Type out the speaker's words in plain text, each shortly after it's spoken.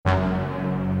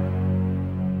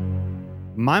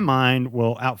my mind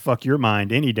will outfuck your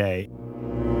mind any day.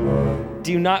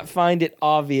 Do you not find it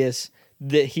obvious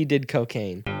that he did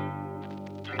cocaine?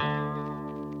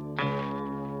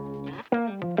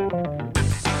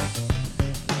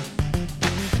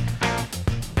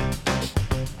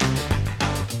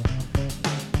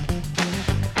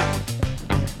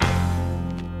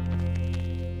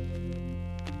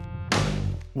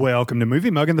 Welcome to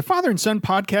Movie Muggin', the father and son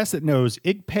podcast that knows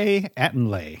Igpe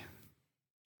Attenley.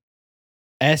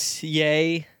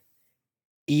 Esye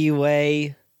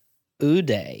Iwe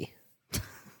Uday.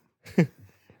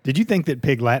 Did you think that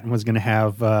Pig Latin was going to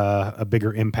have a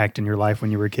bigger impact in your life when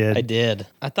you were a kid? I did.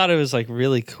 I thought it was like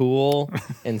really cool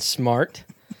and smart.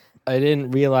 I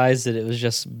didn't realize that it was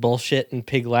just bullshit and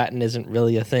Pig Latin isn't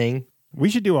really a thing. We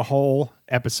should do a whole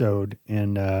episode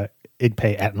in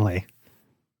Igpe Attenley.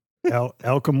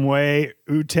 Elkamwe,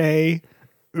 Ute,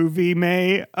 Uvi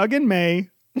May, Ugin May.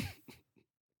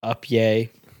 Up yay.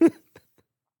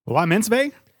 Well, I'm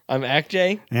Insve. I'm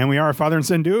Akjay. And we are a father and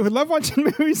son duo who love watching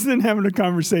movies and having a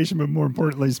conversation, but more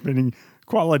importantly, spending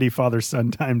quality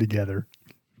father-son time together.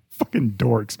 Fucking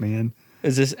dorks, man.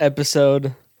 Is this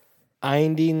episode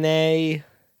Eindine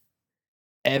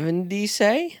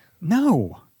Evendise?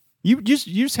 No. You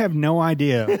just have no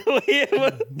idea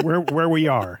where we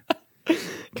are.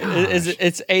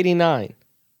 It's 89.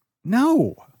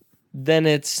 No. Then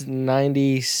it's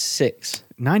 96.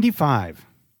 95.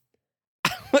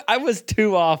 I was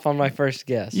 2 off on my first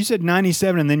guess. You said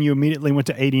 97 and then you immediately went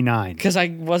to 89. Because I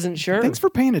wasn't sure. Thanks for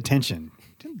paying attention.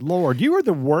 Lord, you are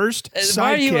the worst sidekick ever.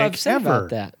 Why are you upset about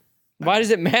that? Why does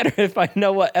it matter if I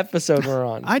know what episode we're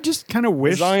on? I just kind of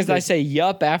wish. As long as I say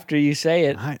yup after you say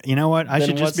it. You know what? I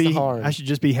should the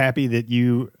just be happy that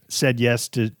you said yes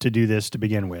to do this to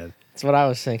begin with. That's what I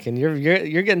was thinking.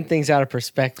 You're getting things out of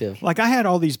perspective. Like I had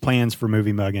all these plans for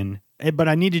Movie Muggin', but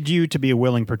I needed you to be a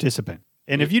willing participant.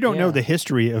 And if you don't know the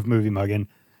history of Movie Muggin',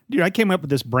 dude, I came up with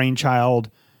this brainchild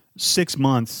 6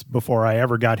 months before I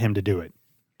ever got him to do it.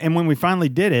 And when we finally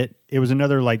did it, it was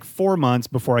another like 4 months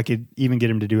before I could even get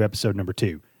him to do episode number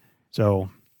 2. So,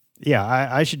 yeah,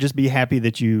 I should just be happy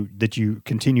that you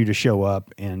continue to show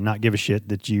up and not give a shit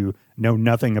that you know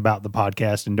nothing about the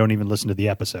podcast and don't even listen to the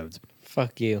episodes.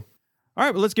 Fuck you. All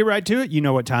right, well, let's get right to it. You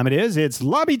know what time it is. It's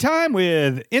lobby time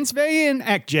with Insve and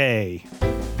Akjay.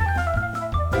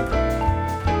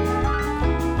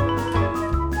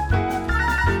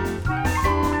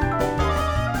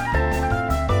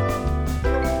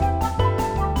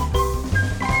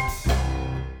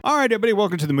 All right, everybody,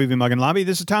 welcome to the Movie Muggin' Lobby.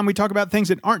 This is time we talk about things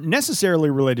that aren't necessarily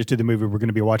related to the movie we're going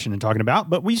to be watching and talking about,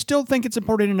 but we still think it's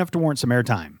important enough to warrant some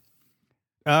airtime.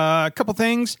 A couple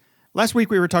things. Last week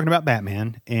we were talking about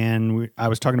Batman, and I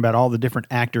was talking about all the different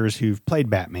actors who've played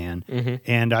Batman,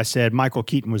 and I said Michael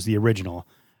Keaton was the original.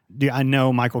 I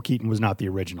know Michael Keaton was not the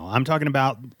original. I'm talking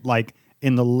about, like,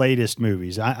 in the latest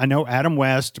movies. I know Adam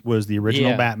West was the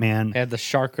original Batman. Had the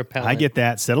shark repellent. I get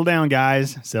that. Settle down,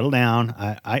 guys. Settle down.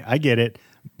 I get it.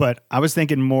 But I was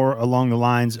thinking more along the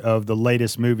lines of the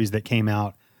latest movies that came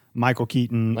out. Michael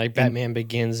Keaton. Like Batman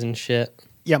Begins and shit.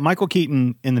 Yeah, Michael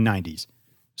Keaton in the 90s.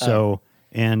 So,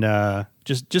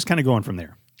 just kind of going from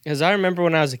there. Because I remember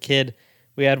when I was a kid,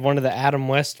 we had one of the Adam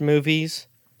West movies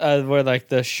where like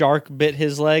the shark bit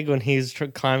his leg when he's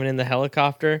climbing in the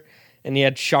helicopter. And he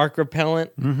had shark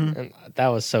repellent. And that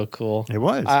was so cool. It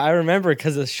was. I remember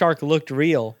because the shark looked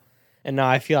real. And now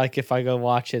I feel like if I go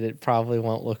watch it, it probably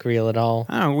won't look real at all.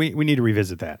 Oh, we need to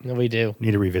revisit that. No, we do.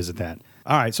 Need to revisit that.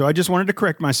 All right, so I just wanted to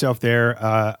correct myself there.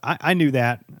 I knew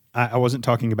that. I wasn't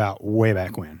talking about way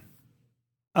back when.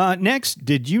 Next,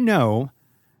 did you know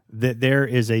that there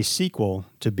is a sequel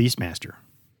to Beastmaster?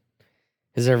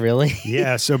 Is there really?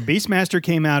 Yeah, so Beastmaster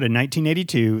came out in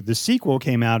 1982. The sequel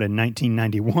came out in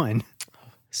 1991.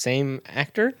 Same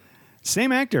actor?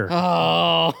 Same actor.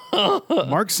 Oh.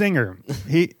 Mark Singer.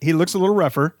 He looks a little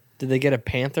rougher. Did they get a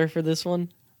panther for this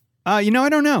one? I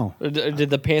don't know. Or did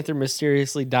the panther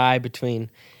mysteriously die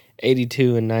between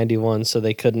 82 and 91 so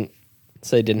they didn't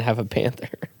have a panther?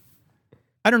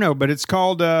 I don't know, but it's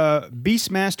called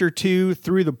Beastmaster 2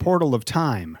 Through the Portal of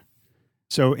Time.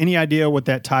 So any idea what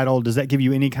that title, does that give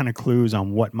you any kind of clues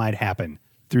on what might happen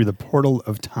through the Portal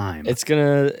of Time? It's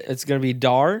gonna be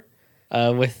Dar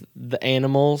with the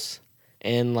animals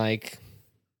and like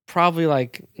probably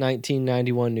like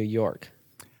 1991 New York.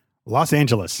 Los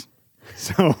Angeles.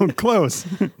 So close.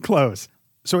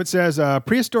 So it says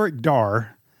prehistoric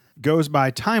Dar goes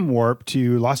by time warp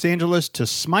to Los Angeles to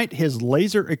smite his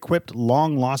laser-equipped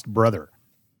long-lost brother.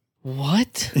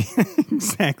 What?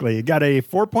 Exactly. It got a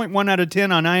 4.1 out of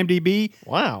 10 on IMDb.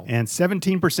 Wow. And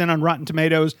 17% on Rotten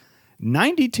Tomatoes.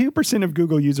 92% of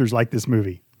Google users like this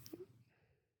movie.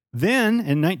 Then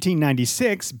in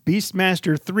 1996,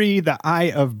 Beastmaster 3: The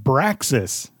Eye of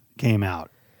Braxis came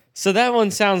out. So that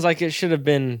one sounds like it should have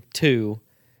been 2,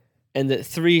 and that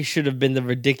 3 should have been the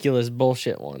ridiculous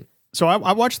bullshit one. So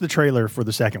I watched the trailer for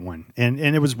the second one, and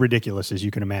it was ridiculous, as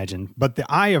you can imagine. But The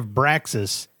Eye of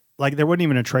Braxis, like there wasn't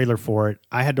even a trailer for it.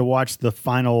 I had to watch the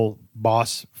final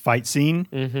boss fight scene.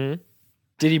 Mm-hmm.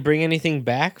 Did he bring anything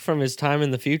back from his time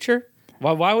in the future?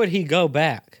 Why would he go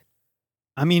back?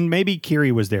 I mean, maybe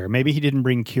Kiri was there. Maybe he didn't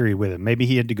bring Kiri with him. Maybe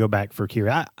he had to go back for Kiri.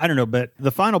 I don't know. But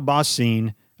the final boss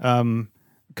scene,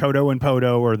 Kodo and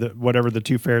Podo, or whatever the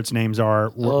two ferrets' names are,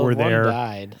 were one there.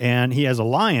 Died. And he has a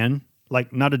lion,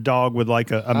 like not a dog with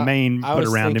like a mane put around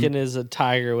him. I was thinking is a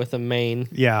tiger with a mane.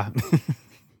 Yeah.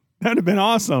 That'd have been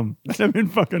awesome. That'd have been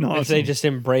fucking awesome. If they just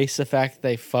embrace the fact that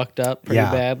they fucked up pretty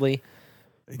badly.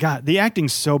 God, the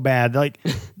acting's so bad. Like,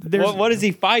 what is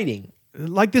he fighting?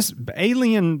 Like this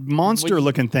alien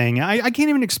monster-looking thing. I can't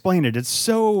even explain it. It's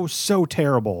so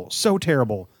terrible, so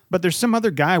terrible. But there's some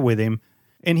other guy with him,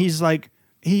 and he's like,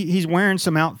 he's wearing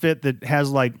some outfit that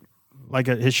has like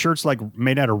his shirt's like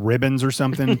made out of ribbons or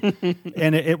something.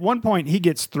 And at one point, he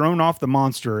gets thrown off the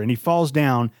monster, and he falls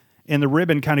down, and the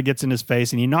ribbon kind of gets in his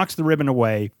face, and he knocks the ribbon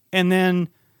away. And then,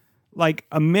 like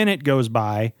a minute goes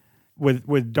by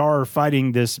with Dar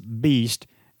fighting this beast,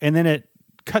 and then it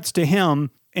cuts to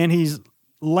him, and he's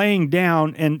laying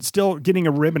down and still getting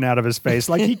a ribbon out of his face.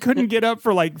 Like he couldn't get up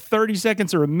for like 30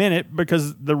 seconds or a minute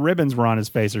because the ribbons were on his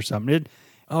face or something.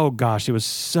 Oh gosh, it was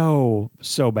so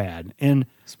bad. And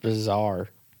it's bizarre.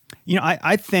 You know,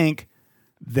 I think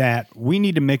that we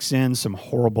need to mix in some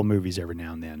horrible movies every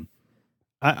now and then.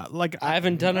 I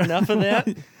haven't done enough of that.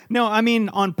 No, I mean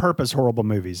on purpose horrible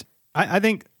movies. I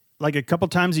think like a couple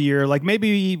times a year, like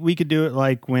maybe we could do it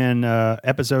like when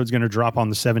episode's going to drop on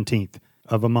the 17th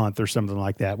of a month or something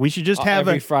like that. We should just have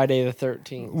every Friday the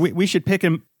 13th. We should pick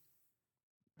him.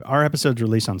 Our episodes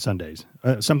release on Sundays.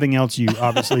 Something else you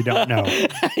obviously don't know.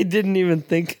 I didn't even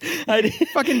think.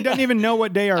 Fucking don't even know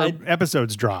what day our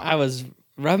episodes drop. I was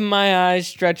rubbing my eyes,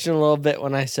 stretching a little bit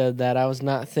when I said that. I was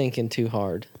not thinking too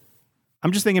hard.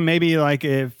 I'm just thinking maybe like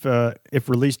if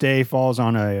release day falls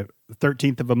on a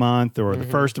 13th of a month or the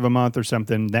 1st of a month or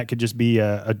something, that could just be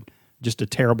just a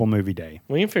terrible movie day.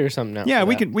 We can figure something out. Yeah,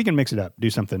 we can mix it up.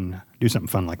 Do something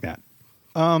fun like that.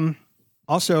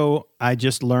 Also, I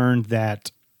just learned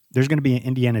that there's going to be an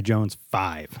Indiana Jones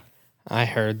 5. I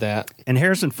heard that. And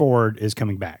Harrison Ford is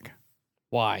coming back.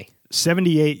 Why?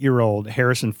 78-year-old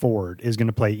Harrison Ford is going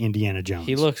to play Indiana Jones.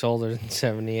 He looks older than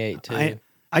 78 too.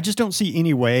 I just don't see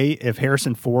any way if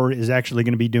Harrison Ford is actually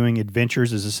going to be doing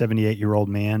adventures as a 78-year-old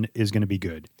man is going to be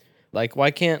good. Like,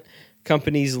 why can't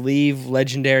companies leave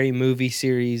legendary movie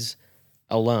series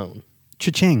alone?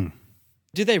 Cha-ching.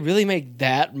 Do they really make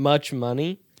that much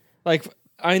money? Like,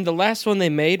 I mean, the last one they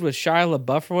made with Shia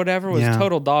LaBeouf or whatever was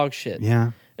total dog shit.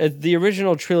 Yeah. The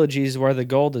original trilogy is where the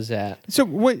gold is at. So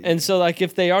what? And so, like,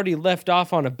 if they already left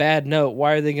off on a bad note,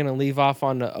 why are they going to leave off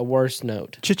on a worse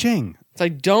note? Cha-ching. It's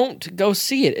like, don't go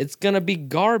see it. It's going to be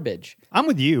garbage. I'm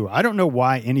with you. I don't know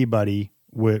why anybody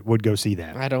would go see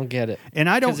that. I don't get it. And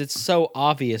I don't, because it's so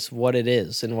obvious what it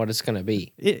is and what it's going to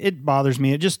be. It bothers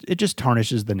me. It just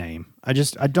tarnishes the name. I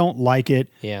don't like it.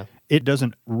 Yeah. It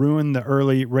doesn't ruin the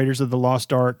early Raiders of the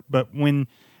Lost Ark, but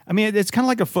it's kind of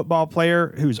like a football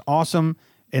player who's awesome,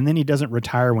 and then he doesn't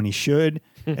retire when he should,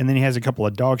 and then he has a couple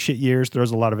of dog shit years,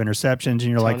 throws a lot of interceptions, and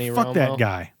you're Tony like, fuck Romo. that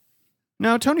guy.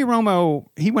 No, Tony Romo,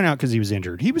 he went out because he was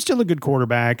injured. He was still a good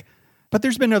quarterback, but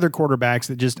there's been other quarterbacks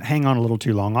that just hang on a little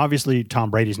too long. Obviously,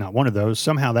 Tom Brady's not one of those.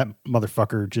 Somehow that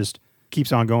motherfucker just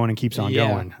keeps on going and keeps on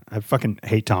going. I fucking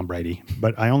hate Tom Brady,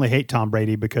 but I only hate Tom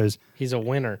Brady because he's a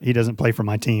winner. He doesn't play for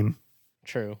my team.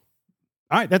 True.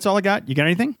 All right, that's all I got. You got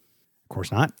anything? Of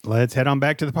course not. Let's head on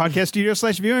back to the podcast studio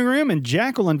 / viewing room, and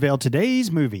Jack will unveil today's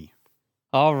movie.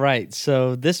 All right,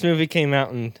 so this movie came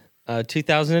out in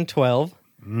 2012.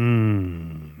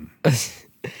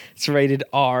 It's rated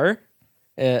R.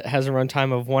 It has a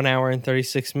runtime of 1 hour and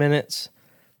 36 minutes.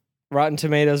 Rotten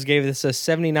Tomatoes gave this a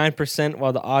 79%,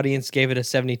 while the audience gave it a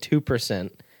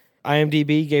 72%.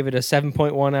 IMDb gave it a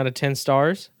 7.1 out of 10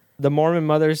 stars. The Mormon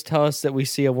mothers tell us that we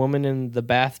see a woman in the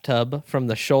bathtub from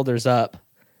the shoulders up.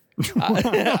 I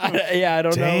don't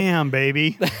know. Damn,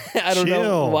 baby. I don't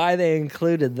know why they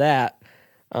included that.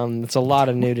 It's a lot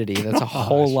of nudity. That's a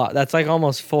whole lot. That's like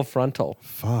almost full frontal.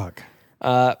 Fuck.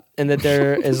 And that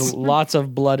there is lots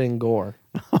of blood and gore.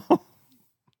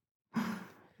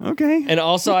 Okay. And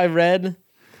also I read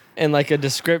in like a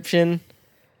description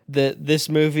that this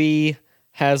movie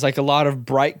has like a lot of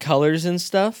bright colors and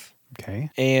stuff.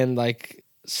 Okay. And like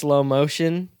slow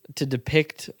motion to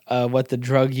depict what the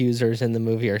drug users in the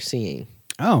movie are seeing.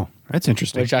 Oh, that's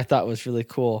interesting. which I thought was really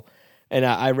cool. And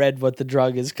I read what the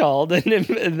drug is called, and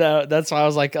that's why I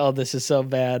was like, "Oh, this is so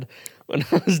bad." When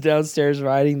I was downstairs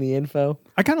writing the info,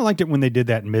 I kind of liked it when they did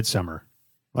that in Midsummer.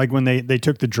 Like when they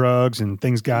took the drugs and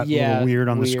things got a little weird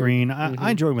on the screen.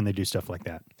 I enjoy when they do stuff like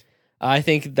that. I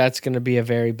think that's going to be a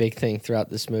very big thing throughout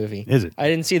this movie. Is it? I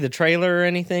didn't see the trailer or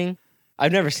anything.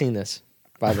 I've never seen this,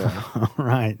 by the way. All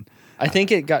right. I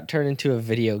think it got turned into a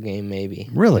video game, maybe.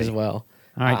 Really? As well.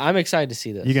 All right. I'm excited to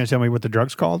see this. You going to tell me what the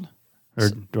drug's called? Or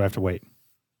do I have to wait?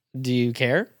 Do you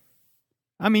care?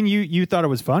 I mean, you thought it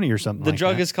was funny or something The like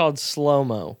drug that. is called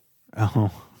Slow-Mo.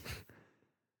 Oh.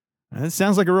 That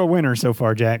sounds like a real winner so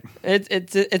far, Jack.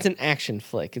 It's an action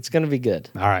flick. It's going to be good.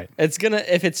 All right.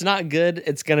 If it's not good,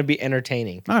 it's going to be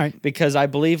entertaining. All right. Because I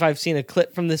believe I've seen a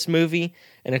clip from this movie,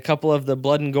 and a couple of the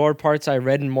blood and gore parts I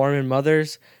read in Mormon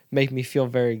Mothers make me feel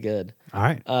very good. All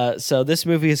right. So this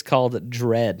movie is called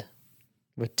Dread,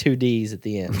 with 2 D's at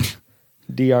the end.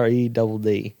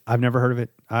 D-R-E-D-D. I've never heard of it.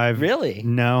 Really?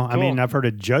 No. I Cool. mean, I've heard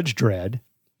of Judge Dredd.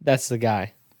 That's the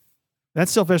guy.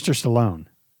 That's Sylvester Stallone.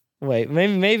 Wait,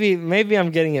 maybe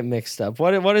I'm getting it mixed up.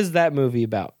 What is that movie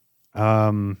about?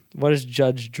 What is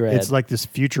Judge Dredd? It's like this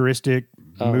futuristic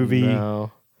movie.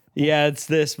 No. Yeah, it's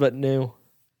this, but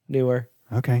newer.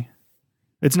 Okay.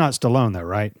 It's not Stallone though,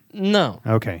 right? No.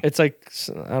 Okay. It's like,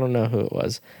 I don't know who it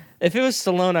was. If it was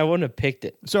Stallone, I wouldn't have picked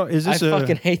it. So is I this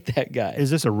fucking hate that guy. is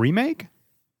this a remake?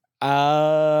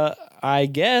 I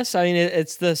guess. I mean,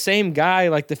 it's the same guy,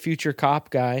 like the future cop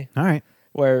guy, All right.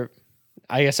 where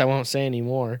I guess I won't say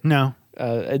anymore. No.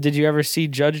 Did you ever see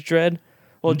Judge Dredd?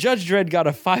 Well, Judge Dredd got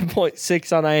a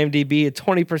 5.6 on IMDb, a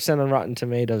 20% on Rotten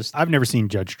Tomatoes. I've never seen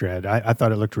Judge Dredd. I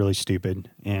thought it looked really stupid.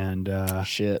 And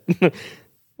Shit.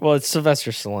 Well, it's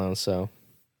Sylvester Stallone, so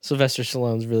Sylvester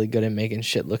Stallone's really good at making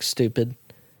shit look stupid.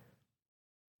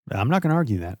 I'm not going to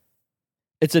argue that.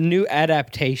 It's a new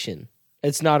adaptation.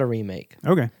 It's not a remake.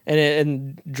 Okay.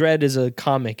 And Dredd is a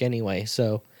comic anyway,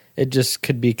 so it just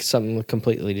could be something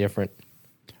completely different.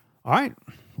 All right.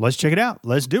 Let's check it out.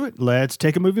 Let's do it. Let's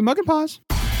take a movie mug and pause.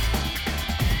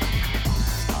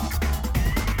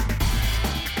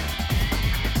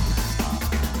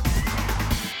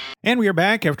 And we are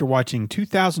back after watching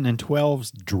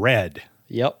 2012's Dread.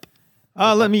 Yep.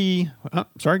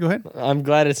 Sorry, go ahead. I'm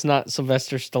glad it's not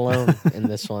Sylvester Stallone in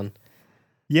this one.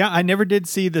 Yeah, I never did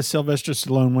see the Sylvester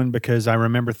Stallone one because I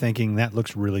remember thinking that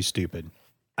looks really stupid.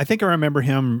 I think I remember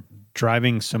him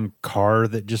driving some car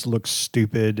that just looks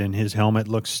stupid and his helmet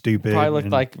looks stupid. Probably looked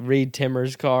like Reed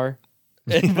Timmer's car,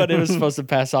 but it was supposed to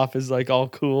pass off as like all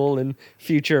cool and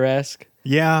futuresque.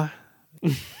 Yeah.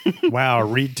 Wow,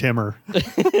 Reed Timmer.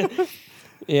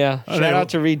 Yeah, shout out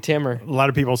to Reed Timmer. A lot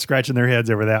of people scratching their heads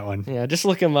over that one. Yeah, just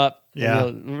look him up. Yeah.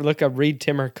 Look up Reed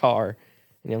Timmer car,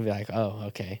 and you'll be like, oh,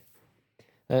 okay.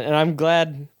 And I'm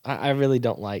glad. I really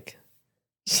don't like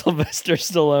Sylvester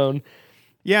Stallone.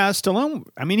 Yeah, Stallone,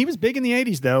 I mean, he was big in the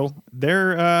 80s, though.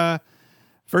 Their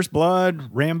First Blood,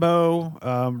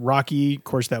 Rambo, Rocky, of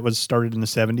course, that was started in the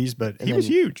 70s, but he was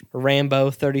huge.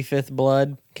 Rambo 35th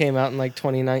Blood came out in like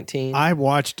 2019. I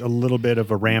watched a little bit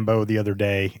of a Rambo the other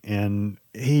day, and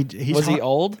he's Was he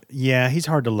old? Yeah, he's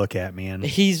hard to look at, man.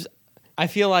 I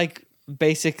feel like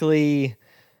basically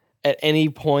at any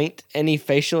point, any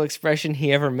facial expression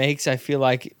he ever makes, I feel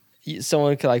like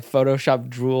someone could like Photoshop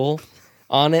drool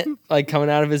on it, like coming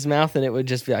out of his mouth, and it would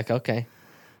just be like, okay.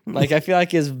 Like, I feel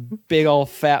like his big old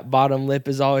fat bottom lip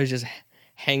is always just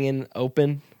hanging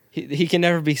open. He can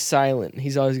never be silent.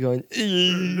 He's always going,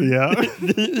 Yeah.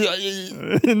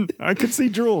 I could see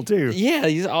drool, too. yeah,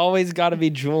 he's always got to be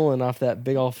drooling off that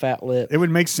big old fat lip. It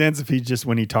would make sense if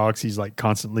when he talks, he's like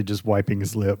constantly just wiping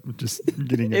his lip, just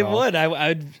getting it It off. would. I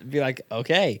would be like,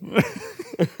 okay.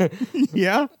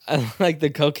 Yeah. Like, the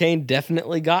cocaine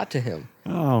definitely got to him.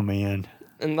 Oh, man.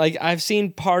 And like, I've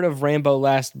seen part of Rambo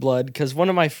Last Blood because one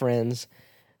of my friends,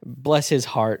 bless his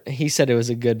heart, he said it was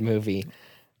a good movie.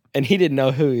 And he didn't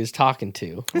know who he was talking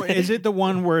to. Is it the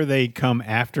one where they come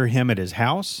after him at his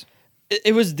house?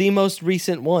 It was the most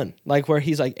recent one, like where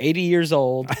he's like 80 years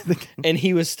old and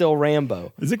he was still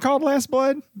Rambo. Is it called Last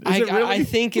Blood? Is it really? I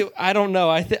think it, I don't know.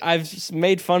 I've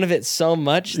made fun of it so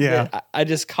much that I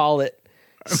just call it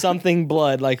something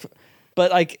blood. Like,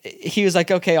 but like, he was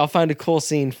like, okay, I'll find a cool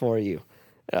scene for you.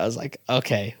 And I was like,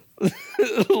 okay,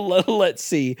 let's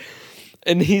see.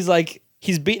 And he's like,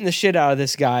 he's beating the shit out of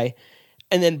this guy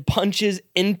and then punches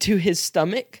into his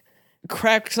stomach,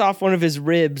 cracks off one of his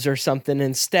ribs or something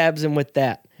and stabs him with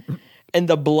that. And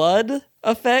the blood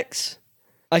effects,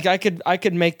 like I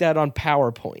could make that on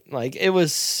PowerPoint. Like, it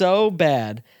was so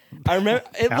bad. I remember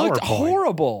it looked PowerPoint.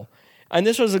 horrible. And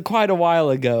this was quite a while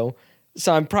ago.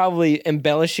 So I'm probably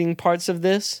embellishing parts of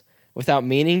this without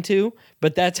meaning to,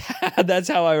 but that's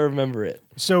how I remember it.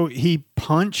 So he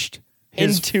punched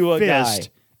his Into a fist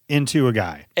into a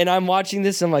guy. And I'm watching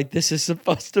this, I'm like, this is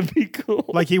supposed to be cool.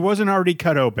 Like he wasn't already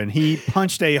cut open. He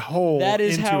punched a hole That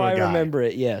is into how a I guy. remember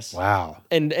it, yes. Wow.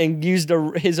 And used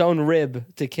his own rib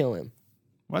to kill him.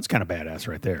 Well, that's kind of badass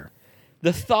right there.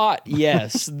 The thought,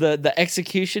 yes. the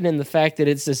execution and the fact that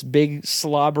it's this big,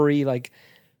 slobbery, like,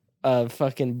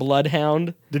 fucking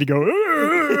bloodhound. Did he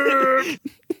go?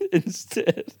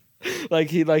 Instead. Like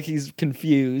he's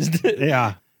confused.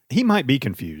 Yeah. He might be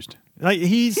confused. Like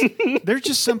there's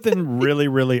just something really,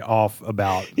 really off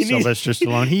about Sylvester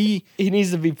Stallone. He needs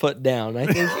to be put down. I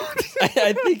think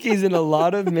I think he's in a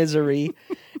lot of misery,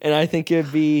 and I think it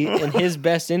would be in his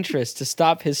best interest to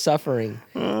stop his suffering.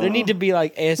 There need to be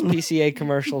like ASPCA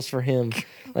commercials for him,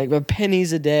 like but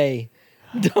pennies a day.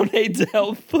 Donate to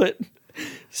help put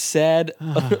sad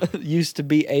used to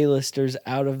be A-listers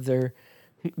out of their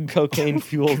cocaine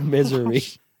fueled misery.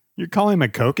 You're calling him a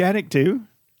coke addict too?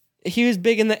 He was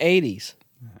big in the 80s.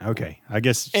 Okay, I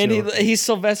guess. And so. he's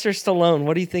Sylvester Stallone.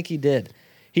 What do you think he did?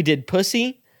 He did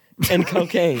pussy and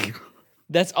cocaine.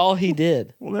 That's all he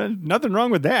did. Well, then, nothing wrong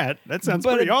with that. That sounds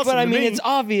pretty awesome. But I to mean, me. it's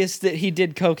obvious that he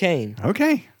did cocaine.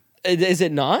 Okay. Is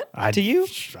it not to you?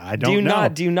 I don't know.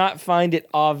 Do you not find it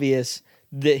obvious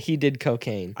that he did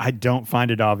cocaine? I don't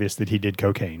find it obvious that he did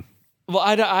cocaine. Well,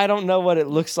 I don't know what it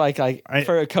looks like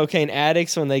for cocaine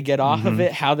addicts when they get off of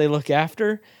it, how they look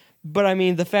after. But I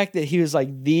mean, the fact that he was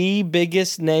like the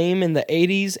biggest name in the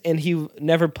 80s and he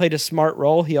never played a smart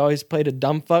role, he always played a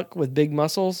dumb fuck with big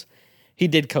muscles. He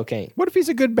did cocaine. What if he's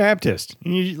a good Baptist?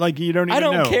 You don't even know. I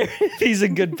don't care if he's a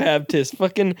good Baptist.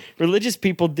 Fucking religious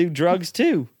people do drugs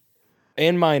too.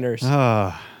 And minors.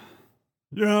 No.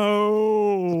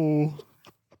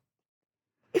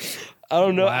 I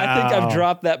don't know. I think Wow. I've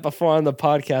dropped that before on the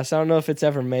podcast. I don't know if it's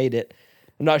ever made it.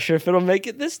 I'm not sure if it'll make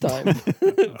it this time.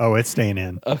 Oh, it's staying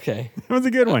in. Okay. That was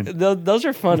a good one. Those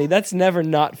are funny. That's never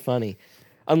not funny.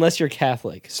 Unless you're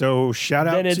Catholic. So shout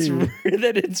out Then it's to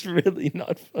then it's really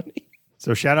not funny.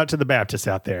 the Baptists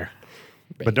out there.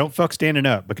 But don't fuck standing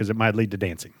up because it might lead to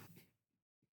dancing.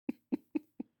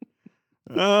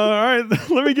 All right,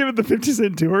 let me give it the 50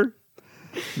 Cent tour.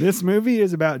 This movie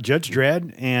is about Judge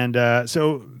Dredd, and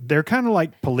so they're kind of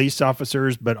like police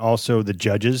officers, but also the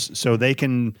judges, so they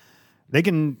can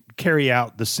carry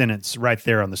out the sentence right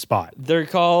there on the spot. They're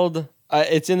called.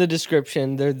 It's in the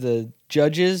description. They're the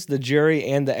judges, the jury,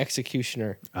 and the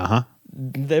executioner.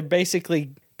 They're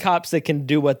basically cops that can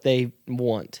do what they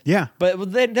want. Yeah,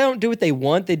 But they don't do what they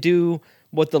want. They do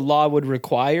what the law would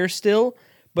require still,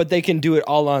 but they can do it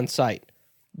all on site.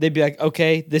 They'd be like,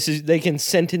 okay, they can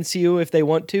sentence you if they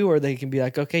want to, or they can be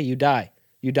like, okay, you die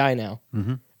now,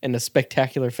 in a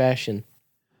spectacular fashion.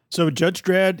 So Judge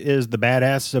Dredd is the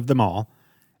badass of them all.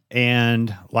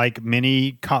 And like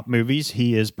many cop movies,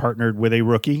 he is partnered with a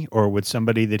rookie or with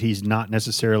somebody that he's not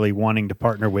necessarily wanting to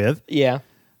partner with. Yeah.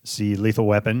 See Lethal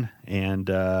Weapon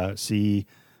and see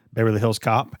Beverly Hills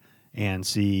Cop and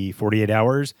see 48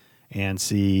 Hours and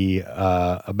see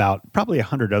about probably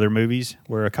 100 other movies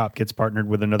where a cop gets partnered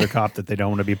with another cop that they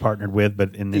don't want to be partnered with,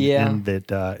 but in the end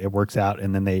that it works out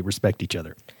and then they respect each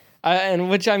other. I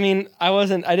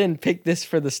didn't pick this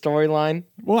for the storyline.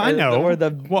 Well, I know. Or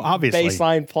the obviously.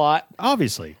 baseline plot.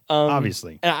 Obviously.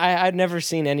 And I've never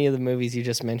seen any of the movies you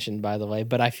just mentioned, by the way,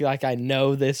 but I feel like I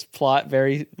know this plot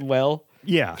very well.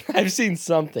 Yeah. I've seen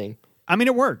something. I mean,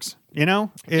 it works, you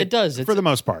know? It does. For the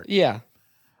most part. Yeah.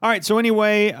 All right. So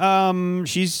anyway,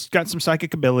 she's got some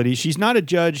psychic abilities. She's not a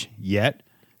judge yet.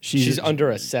 She's under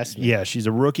assessment. Yeah. She's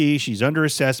a rookie. She's under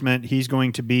assessment. He's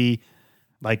going to be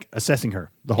like assessing her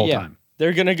the whole time.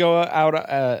 They're going to go out,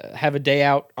 have a day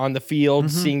out on the field,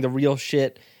 seeing the real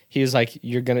shit. He was like,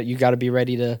 you got to be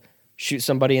ready to shoot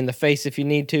somebody in the face if you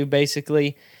need to,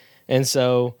 basically. And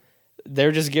so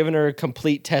they're just giving her a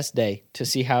complete test day to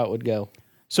see how it would go.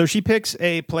 So she picks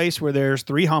a place where there's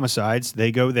 3 homicides.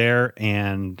 They go there,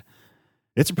 and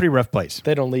it's a pretty rough place.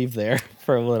 They don't leave there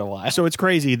for a little while. So it's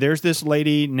crazy. There's this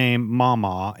lady named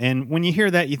Mama, and when you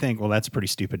hear that, you think, well, that's a pretty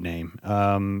stupid name.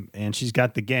 And she's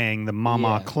got the gang, the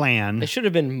Mama clan. It should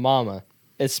have been Mama.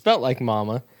 It's spelt like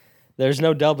Mama. There's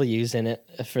no W's in it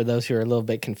for those who are a little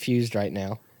bit confused right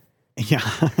now. Yeah.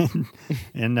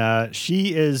 And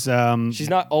she is... she's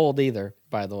not old either,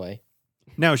 by the way.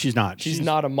 No, she's not. She's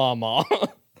not a Mama.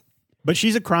 But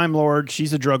she's a crime lord.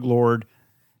 She's a drug lord.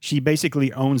 She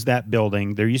basically owns that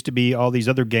building. There used to be all these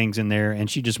other gangs in there, and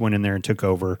she just went in there and took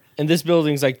over. And this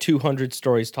building's like 200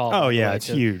 stories tall. Oh, yeah, it's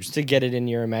huge. To get it in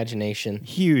your imagination.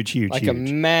 Huge. Like a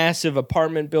massive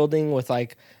apartment building with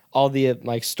like all the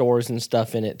like stores and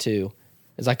stuff in it too.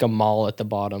 It's like a mall at the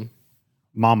bottom.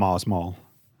 Mama's Mall,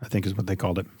 I think is what they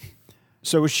called it.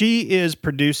 So she is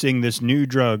producing this new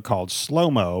drug called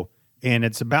Slow-Mo, and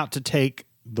it's about to take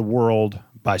the world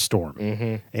by storm.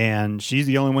 Mm-hmm. And she's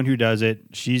the only one who does it.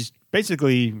 She's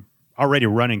basically already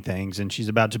running things, and she's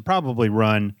about to probably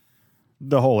run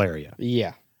the whole area.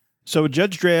 Yeah. So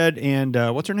Judge Dredd and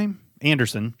what's her name?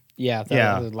 Anderson. Yeah,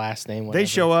 Yeah. the last name. They Whatever.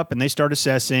 show up and they start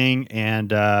assessing, and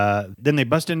then they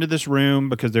bust into this room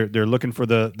because they're looking for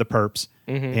the perps,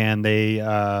 and they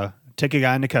take a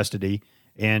guy into custody.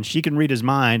 And she can read his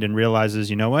mind and realizes,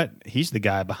 you know what? He's the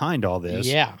guy behind all this.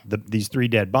 Yeah. These 3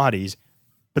 dead bodies.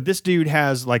 But this dude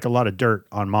has like a lot of dirt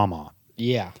on Mama.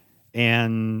 Yeah.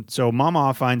 And so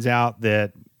Mama finds out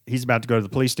that he's about to go to the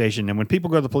police station. And when people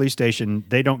go to the police station,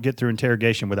 they don't get through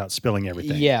interrogation without spilling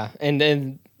everything. Yeah. And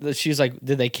then she's like,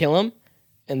 did they kill him?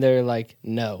 And they're like,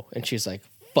 no. And she's like,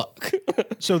 fuck.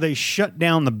 So they shut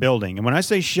down the building. And when I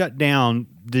say shut down,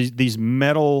 these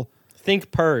metal...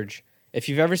 Think Purge. If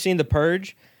you've ever seen The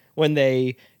Purge, when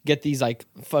they get these like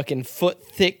fucking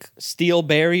foot-thick steel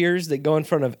barriers that go in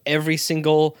front of every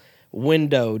single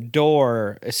window,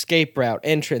 door, escape route,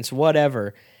 entrance,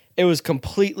 whatever, it was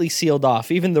completely sealed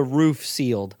off. Even the roof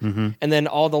sealed. Mm-hmm. And then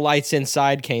all the lights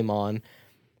inside came on.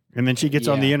 And then she gets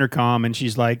on the intercom and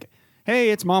she's like,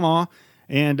 hey, it's Mama.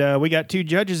 And we got 2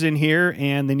 judges in here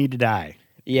and they need to die.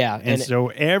 Yeah. And so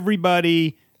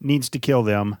everybody needs to kill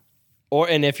them.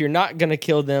 And if you're not going to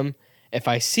kill them, if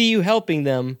I see you helping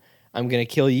them, I'm going to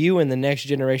kill you and the next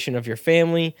generation of your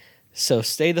family. So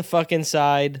stay the fuck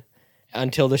inside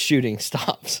until the shooting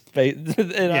stops.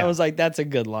 And I was like, that's a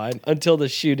good line. Until the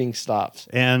shooting stops.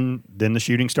 And then the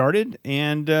shooting started,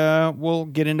 and we'll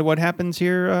get into what happens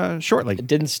here shortly. It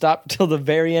didn't stop till the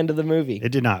very end of the movie.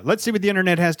 It did not. Let's see what the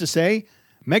internet has to say.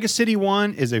 Mega City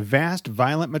 1 is a vast,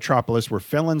 violent metropolis where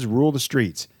felons rule the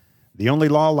streets. The only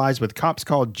law lies with cops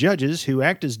called judges who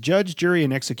act as judge, jury,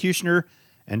 and executioner,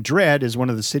 and Dredd is one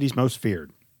of the city's most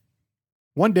feared.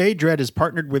 One day, Dredd is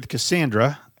partnered with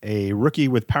Cassandra, a rookie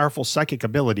with powerful psychic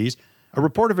abilities. A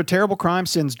report of a terrible crime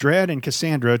sends Dredd and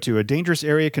Cassandra to a dangerous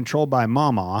area controlled by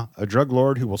Mama, a drug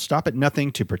lord who will stop at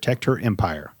nothing to protect her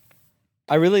empire.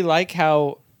 I really like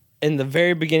how in the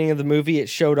very beginning of the movie, it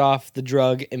showed off the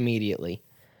drug immediately.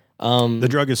 The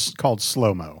drug is called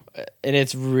Slow-Mo. And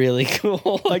it's really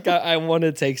cool. Like, I want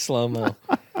to take slow-mo.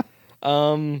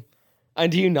 And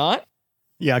do you not?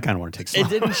 Yeah, I kind of want to take Slow-Mo.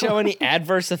 It didn't show any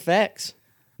adverse effects.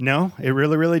 No, it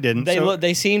really, really didn't.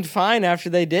 They seemed fine after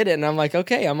they did it, and I'm like,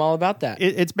 okay, I'm all about that.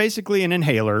 It's basically an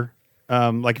inhaler.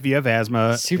 Like if you have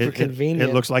asthma, Super convenient.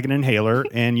 It looks like an inhaler,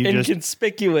 and you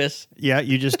Inconspicuous.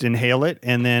 you just inhale it,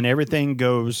 and then everything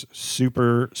goes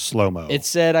super slow-mo. It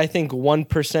said, I think,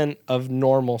 1% of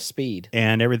normal speed.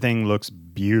 And everything looks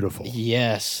beautiful.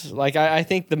 Yes. Like, I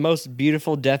think the most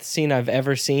beautiful death scene I've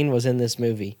ever seen was in this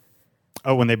movie.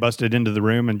 Oh, when they busted into the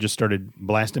room and just started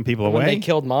blasting people When away? they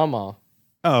killed Mama.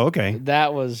 Oh, okay.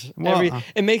 That was... Well,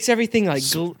 it makes everything, like,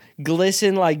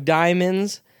 glisten like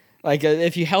diamonds. Like,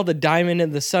 if you held a diamond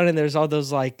in the sun and there's all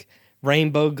those, like,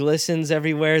 rainbow glistens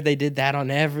everywhere, they did that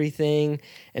on everything,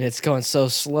 and it's going so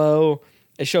slow.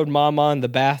 It showed Mama in the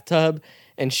bathtub,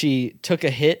 and she took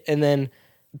a hit and then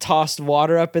tossed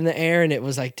water up in the air, and it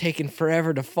was, like, taking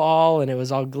forever to fall, and it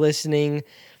was all glistening,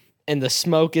 and the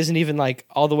smoke isn't even, like,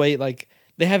 all the way, like,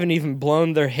 they haven't even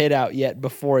blown their hit out yet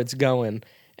before it's going,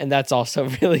 and that's also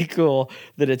really cool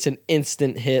that it's an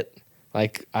instant hit.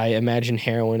 Like I imagine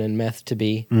heroin and meth to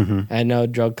be. Mm-hmm. I know a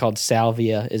drug called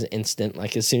salvia is instant.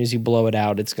 Like as soon as you blow it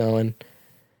out, it's going.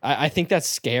 I think that's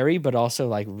scary, but also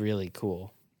like really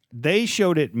cool. They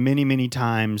showed it many, many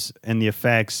times in the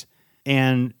effects,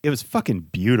 and it was fucking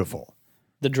beautiful.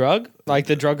 The drug? Like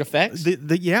the drug effects?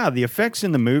 The effects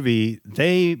in the movie,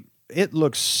 it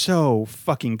looks so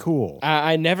fucking cool.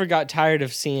 I never got tired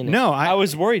of seeing it. No, I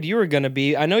was worried you were going to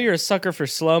be. I know you're a sucker for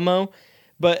slow-mo,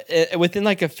 but within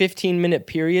like a 15-minute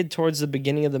period towards the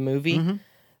beginning of the movie,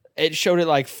 it showed it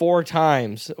like 4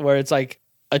 times where it's like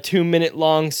a 2-minute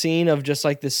long scene of just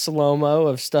like this slow-mo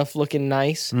of stuff looking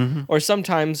nice, or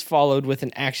sometimes followed with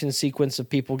an action sequence of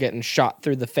people getting shot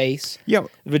through the face. Yeah.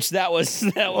 Which that was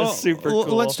super cool.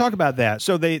 Let's talk about that.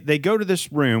 So they go to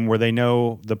this room where they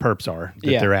know the perps are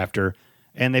that they're after,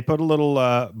 and they put a little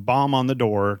bomb on the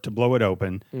door to blow it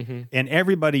open, and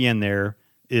everybody in there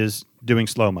is doing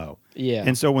slow-mo. Yeah.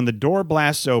 And so when the door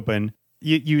blasts open,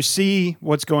 you see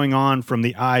what's going on from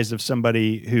the eyes of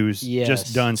somebody who's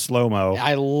just done slow-mo.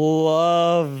 I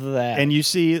love that. And you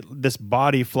see this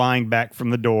body flying back from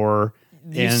the door.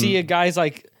 You see a guy's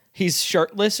like, he's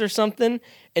shirtless or something,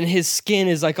 and his skin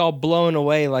is like all blown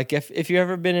away. Like if you've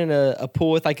ever been in a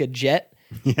pool with like a jet,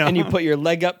 Yeah. and you put your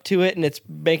leg up to it and it's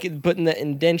putting the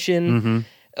indention.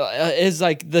 Is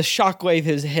like the shockwave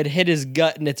had hit his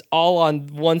gut and it's all on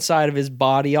one side of his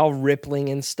body, all rippling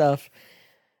and stuff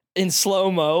in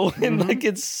slow-mo. And like,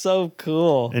 it's so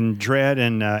cool. And Dredd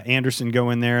and Anderson go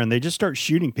in there and they just start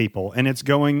shooting people and it's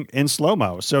going in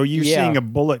slow-mo. So you're seeing a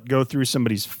bullet go through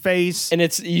somebody's face. And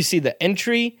you see the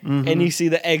entry and you see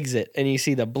the exit and you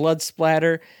see the blood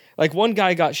splatter. Like one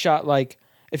guy got shot, like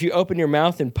if you open your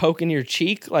mouth and poke in your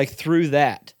cheek, like through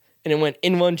that, and it went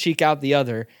in one cheek, out the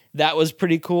other. That was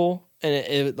pretty cool. And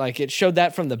it showed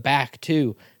that from the back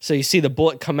too. So you see the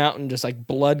bullet come out and just like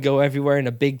blood go everywhere and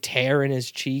a big tear in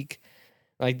his cheek.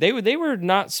 Like they were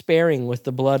not sparing with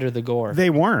the blood or the gore.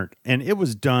 They weren't. And it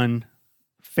was done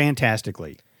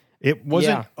fantastically. It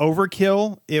wasn't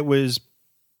overkill. It was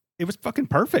fucking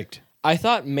perfect. I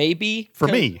thought maybe for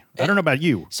me. I don't know about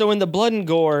you. So in the Blood and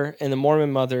Gore and the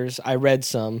Mormon Mothers, I read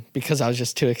some because I was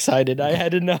just too excited. I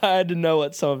had to know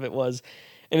what some of it was.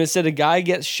 And it said a guy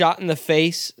gets shot in the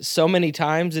face so many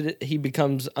times that he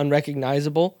becomes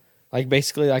unrecognizable, like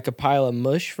basically like a pile of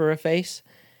mush for a face.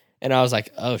 And I was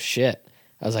like, oh shit.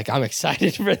 I was like, I'm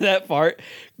excited for that part.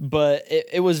 But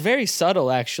it was very subtle,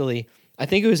 actually. I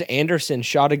think it was Anderson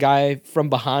shot a guy from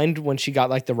behind when she got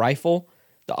like the rifle.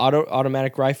 The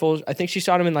automatic rifle. I think she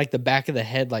shot him in like the back of the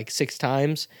head like 6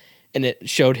 times, and it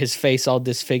showed his face all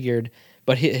disfigured.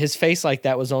 But his face like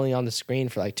that was only on the screen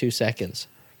for like 2 seconds,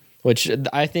 which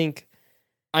I think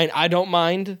I don't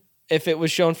mind if it was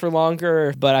shown for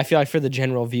longer, but I feel like for the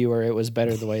general viewer, it was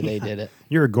better the way they did it.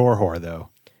 You're a gore whore, though.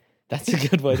 That's a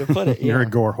good way to put it. You're a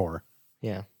gore whore.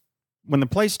 Yeah. When the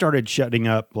place started shutting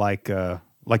up, like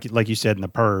you said in The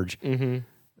Purge,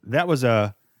 that was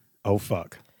oh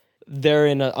fuck. They're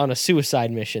on a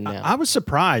suicide mission now. I was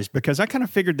surprised because I kind of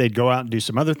figured they'd go out and do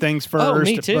some other things first. Oh,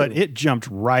 me too. But it jumped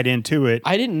right into it.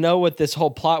 I didn't know what this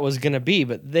whole plot was going to be,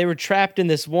 but they were trapped in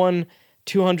this one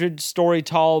 200-story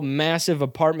tall, massive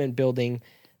apartment building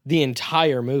the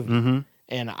entire movie.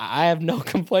 And I have no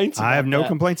complaints about that. I have no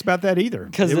complaints about that either.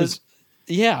 Because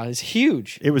it's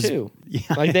huge. It was, too. Yeah.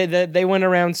 Like they went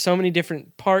around so many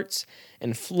different parts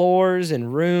and floors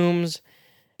and rooms.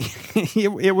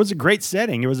 It was a great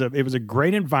setting. It was a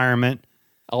great environment.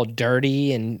 All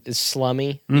dirty and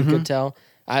slummy, you could tell.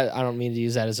 I don't mean to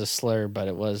use that as a slur, but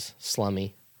it was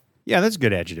slummy. Yeah, that's a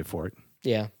good adjective for it.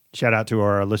 Yeah. Shout out to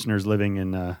our listeners living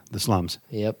in the slums.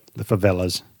 Yep. The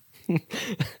favelas.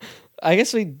 I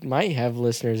guess we might have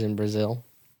listeners in Brazil.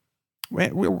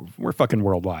 We're fucking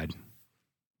worldwide.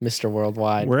 Mr.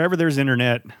 Worldwide. Wherever there's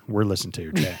internet, we're listened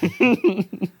to.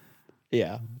 Chad.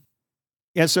 Yeah.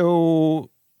 Yeah, so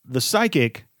the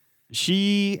psychic,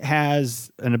 she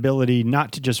has an ability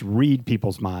not to just read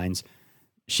people's minds.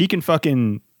 She can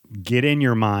fucking get in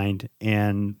your mind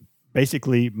and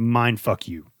basically mind fuck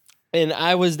you. And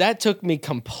that took me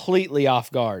completely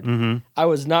off guard. I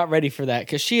was not ready for that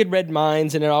because she had read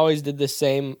minds and it always did the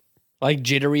same like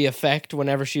jittery effect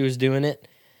whenever she was doing it.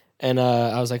 And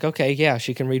I was like, okay, yeah,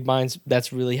 she can read minds.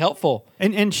 That's really helpful.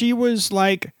 And she was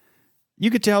like, you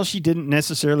could tell she didn't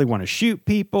necessarily want to shoot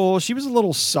people. She was a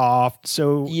little soft.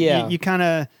 So yeah,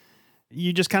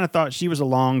 you just kind of thought she was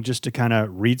along just to kind of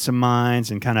read some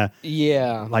minds and kind of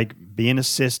like be an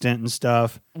assistant and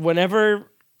stuff. Whenever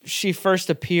she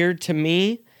first appeared to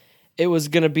me, it was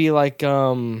going to be like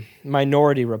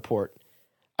Minority Report.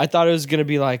 I thought it was going to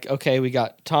be like, okay, we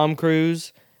got Tom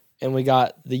Cruise and we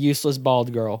got the useless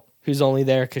bald girl who's only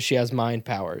there because she has mind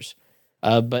powers.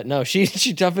 But no, she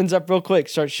toughens up real quick,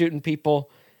 starts shooting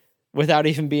people without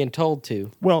even being told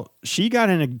to. Well, she got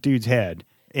in a dude's head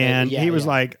and he was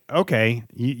like, okay,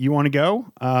 you want to go?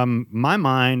 My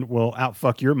mind will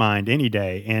outfuck your mind any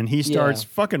day. And he starts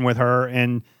fucking with her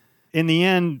and in the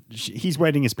end, he's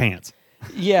wetting his pants.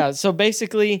 Yeah, so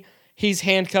basically, he's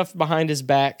handcuffed behind his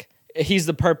back. He's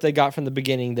the perp they got from the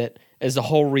beginning that is the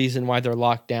whole reason why they're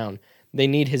locked down. They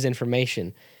need his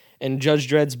information. And Judge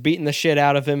Dredd's beating the shit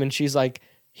out of him, and she's like,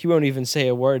 he won't even say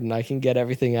a word, and I can get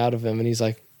everything out of him. And he's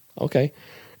like, okay.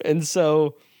 And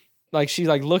so, like, she,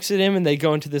 like, looks at him, and they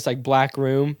go into this, like, black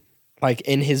room, like,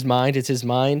 in his mind. It's his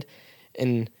mind.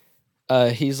 And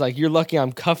he's like, you're lucky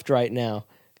I'm cuffed right now.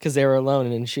 Because they were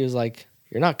alone, and she was like,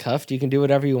 you're not cuffed. You can do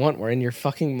whatever you want. We're in your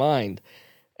fucking mind.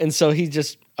 And so he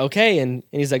just, okay. And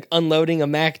he's like unloading a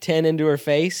MAC-10 into her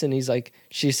face. And he's like,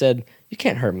 she said, you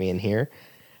can't hurt me in here.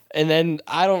 And then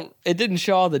it didn't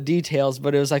show all the details,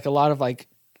 but it was like a lot of like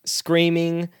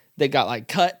screaming that got like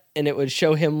cut. And it would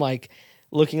show him like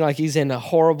looking like he's in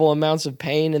horrible amounts of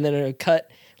pain. And then it would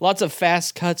cut, lots of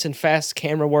fast cuts and fast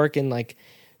camera work and like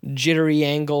jittery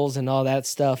angles and all that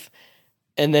stuff.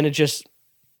 And then it just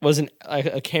was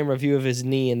a camera view of his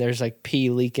knee, and there's like pee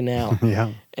leaking out.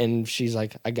 Yeah. And she's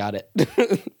like, I got it.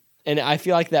 And I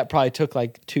feel like that probably took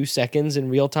like 2 seconds in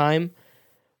real time,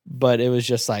 but it was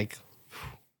just like.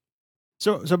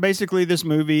 So basically, this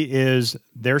movie is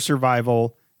their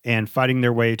survival and fighting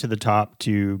their way to the top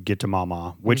to get to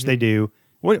Mama, which they do.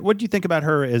 What do you think about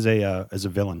her as a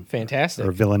villain? Fantastic. Or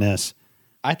a villainess?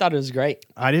 I thought it was great.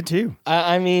 I did too.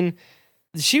 I mean,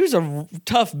 she was a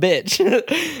tough bitch.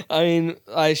 I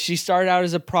mean, she started out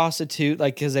as a prostitute,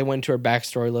 like, because they went to her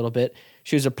backstory a little bit.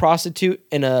 She was a prostitute,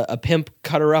 and a pimp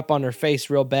cut her up on her face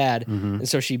real bad, and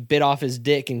so she bit off his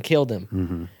dick and killed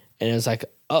him. And it was like,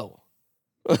 oh,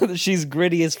 she's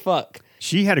gritty as fuck.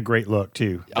 She had a great look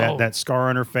too. That scar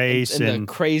on her face and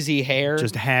the crazy hair,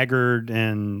 just haggard,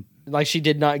 and like she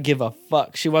did not give a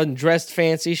fuck. She wasn't dressed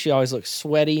fancy. She always looked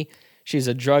sweaty. She's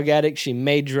a drug addict. She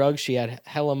made drugs. She had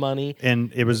hella money.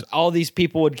 And it was all these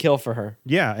people would kill for her.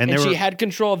 Yeah. And she had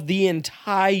control of the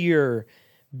entire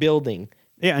building.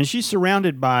 Yeah. And she's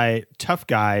surrounded by tough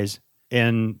guys,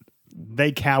 and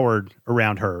they cowered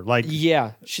around her. Like,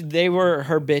 yeah, they were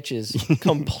her bitches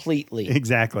completely.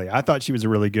 Exactly. I thought she was a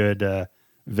really good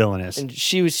villainess. And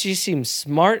she seemed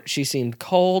smart. She seemed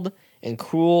cold and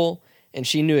cruel, and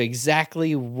she knew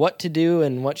exactly what to do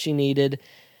and what she needed.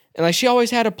 And like she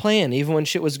always had a plan, even when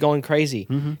shit was going crazy.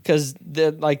 Because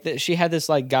she had this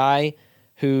like guy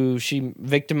who she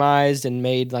victimized and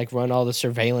made like run all the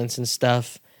surveillance and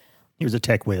stuff. He was a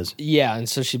tech whiz. Yeah, and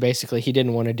so he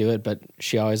didn't want to do it, but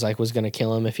she always like was going to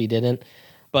kill him if he didn't.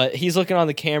 But he's looking on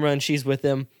the camera and she's with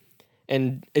him,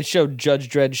 and it showed Judge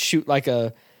Dredd shoot like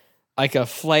a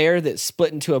flare that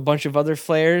split into a bunch of other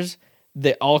flares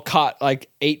that all caught like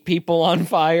 8 people on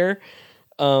fire,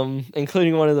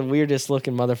 including one of the weirdest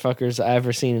looking motherfuckers I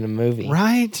ever seen in a movie.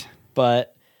 Right?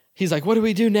 But he's like, what do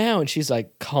we do now? And she's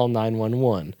like, call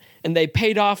 911. And they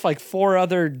paid off like 4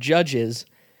 other judges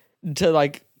to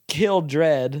like kill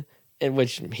Dredd, in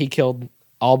which he killed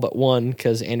all but one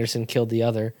because Anderson killed the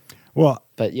other. Well,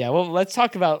 but yeah, let's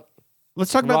talk about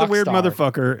the weird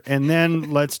motherfucker, and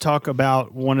then let's talk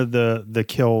about one of the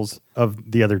kills of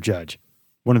the other judge,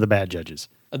 one of the bad judges,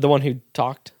 the one who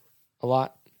talked a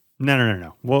lot.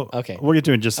 No. We'll get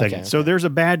to it in just a second. Okay. So there's a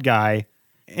bad guy,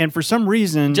 and for some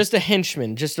reason, just a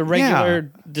henchman, just a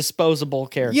regular disposable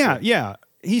character. Yeah.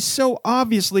 He so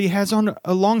obviously has on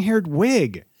a long-haired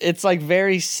wig. It's like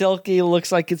very silky.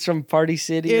 Looks like it's from Party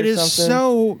City. It or is something.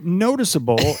 so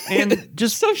noticeable and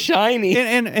just so shiny.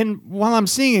 And while I'm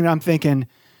seeing it, I'm thinking,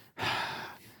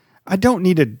 I don't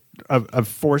need a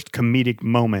forced comedic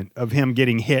moment of him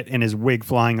getting hit and his wig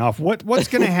flying off. What's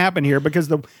going to happen here?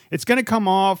 Because it's going to come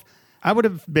off. I would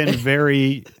have been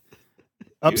very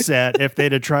upset if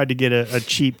they'd have tried to get a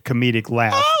cheap comedic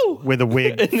laugh with a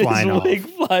wig flying off. His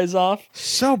wig flies off.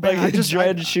 So bad. Like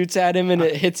Dredd shoots at him and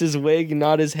it hits his wig,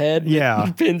 not his head. Yeah.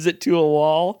 He pins it to a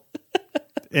wall.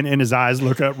 and his eyes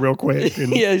look up real quick.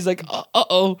 And yeah, he's like,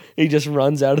 uh-oh. He just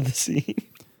runs out of the scene.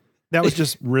 That was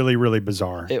just really, really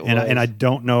bizarre. And I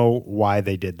don't know why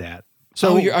they did that.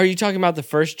 So are you talking about the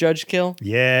first judge kill?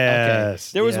 Yes.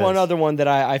 Okay. There was one other one that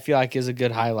I feel like is a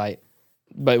good highlight.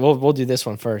 But we'll do this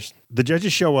one first. The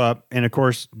judges show up, and of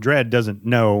course, Dredd doesn't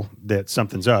know that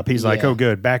something's up. He's like, oh,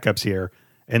 good, backup's here.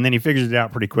 And then he figures it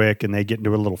out pretty quick, and they get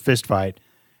into a little fist fight.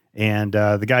 And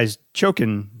the guy's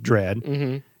choking Dredd.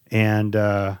 Mm-hmm.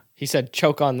 And he said,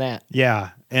 choke on that. Yeah.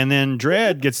 And then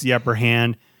Dredd gets the upper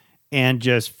hand and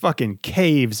just fucking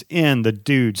caves in the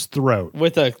dude's throat.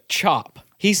 With a chop.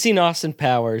 He's seen Austin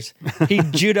Powers. He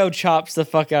judo chops the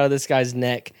fuck out of this guy's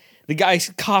neck. The guy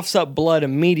coughs up blood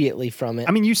immediately from it.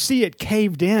 I mean, you see it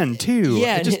caved in too.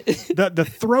 Yeah, the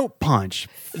throat punch.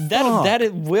 That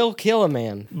it will kill a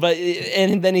man.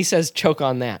 And then he says, "Choke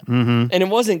on that." Mm-hmm. And it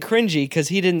wasn't cringy because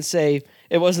he didn't say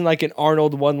it wasn't like an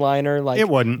Arnold one-liner. Like it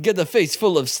wasn't. Get the face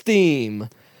full of steam.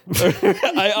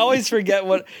 I always forget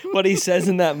what he says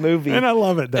in that movie, and I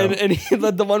love it though. And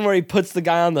the one where he puts the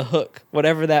guy on the hook,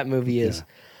 whatever that movie is.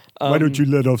 Yeah. Why don't you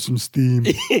let off some steam?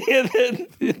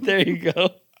 There you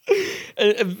go.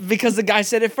 Because the guy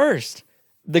said it first.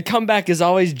 The comeback is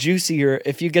always juicier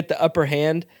if you get the upper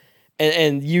hand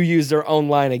and you use their own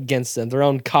line against them, their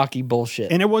own cocky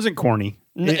bullshit. And it wasn't corny.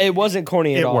 It wasn't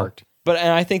corny at all. It worked. And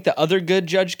I think the other good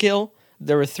judge kill,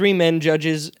 there were 3 men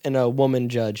judges and a woman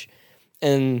judge.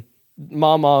 And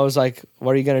Mama was like,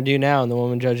 what are you going to do now? And the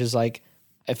woman judge is like,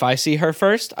 if I see her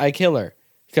first, I kill her.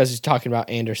 Because he's talking about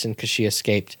Anderson because she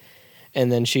escaped.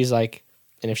 And then she's like,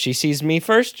 and if she sees me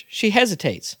first, she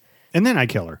hesitates. And then I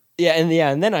kill her.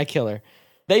 And then I kill her.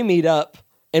 They meet up,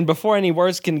 and before any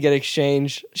words can get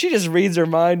exchanged, she just reads her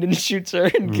mind and shoots her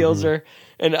and kills her.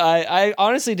 And I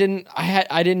honestly didn't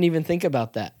even think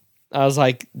about that. I was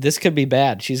like, this could be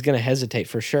bad. She's going to hesitate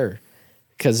for sure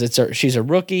because she's a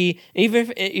rookie.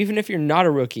 Even if you're not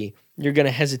a rookie, you're going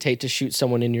to hesitate to shoot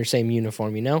someone in your same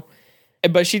uniform, you know?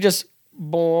 But she just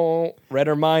read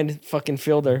her mind, fucking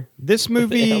filled her. This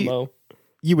movie,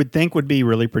 you would think would be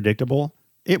really predictable.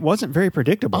 It wasn't very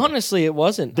predictable. Honestly, it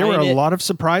wasn't. There were a lot of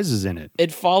surprises in it.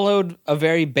 It followed a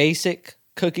very basic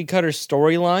cookie cutter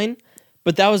storyline,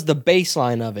 but that was the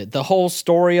baseline of it. The whole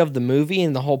story of the movie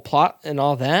and the whole plot and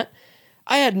all that.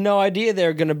 I had no idea they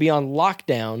were going to be on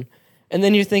lockdown. And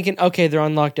then you're thinking, okay, they're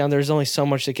on lockdown. There's only so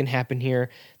much that can happen here.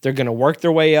 They're going to work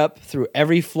their way up through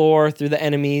every floor, through the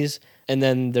enemies, and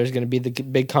then there's going to be the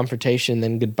big confrontation,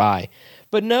 then goodbye.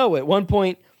 But no, at one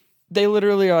point, they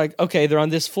literally are like, okay, they're on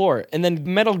this floor. And then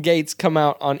metal gates come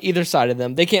out on either side of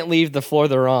them. They can't leave the floor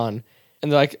they're on.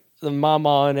 And they're like, the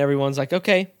mama and everyone's like,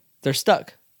 okay, they're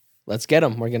stuck. Let's get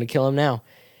them. We're going to kill them now.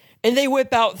 And they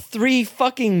whip out 3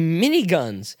 fucking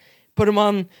miniguns, put them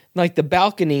on like the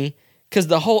balcony, because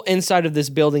the whole inside of this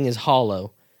building is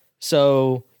hollow.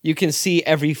 So you can see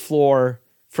every floor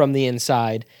from the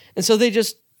inside. And so they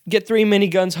just get 3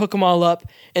 miniguns, hook them all up,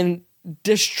 and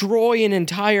destroy an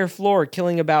entire floor,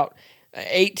 killing about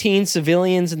 18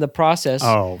 civilians in the process.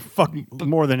 Oh, fuck,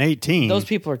 more than 18. Those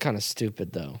people are kind of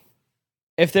stupid, though.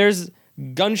 If there's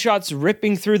gunshots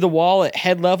ripping through the wall at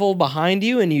head level behind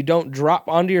you and you don't drop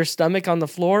onto your stomach on the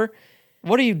floor,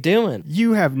 what are you doing?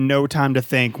 You have no time to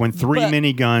think when 3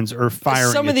 miniguns are firing at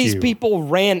you. Some of these people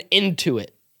ran into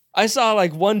it. I saw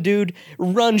like one dude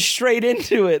run straight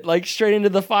into it, like straight into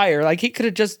the fire. Like he could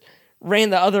have just ran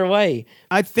the other way.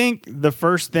 I think the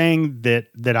first thing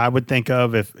that I would think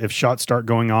of if shots start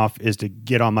going off is to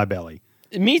get on my belly.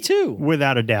 Me too.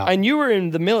 Without a doubt. And you were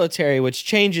in the military, which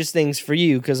changes things for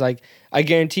you because like I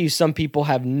guarantee you some people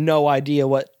have no idea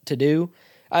what to do.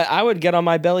 I would get on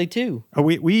my belly too.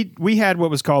 We had what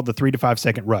was called the 3 to 5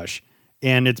 second rush.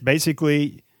 And it's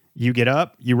basically you get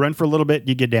up, you run for a little bit,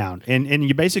 you get down. And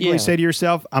you basically say to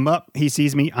yourself, I'm up, he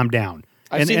sees me, I'm down.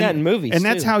 I've seen that in movies. And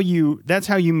that's how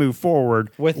you move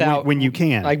forward without when you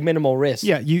can. Like minimal risk.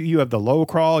 Yeah, you have the low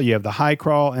crawl, you have the high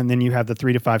crawl, and then you have the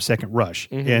 3 to 5 second rush.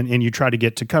 Mm-hmm. And you try to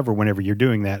get to cover whenever you're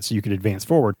doing that so you can advance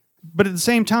forward. But at the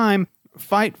same time,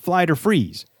 fight, flight, or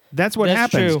freeze. That's what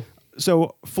happens. True.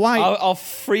 So flight, I'll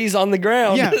freeze on the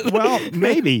ground. Yeah, well,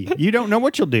 maybe you don't know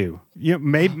what you'll do.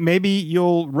 Maybe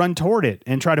you'll run toward it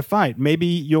and try to fight. Maybe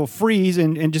you'll freeze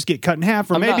and just get cut in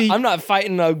half. Or I'm not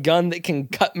fighting a gun that can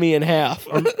cut me in half.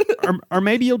 or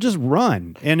maybe you'll just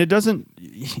run, and it doesn't.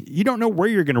 You don't know where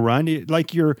you're going to run.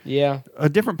 A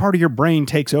different part of your brain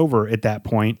takes over at that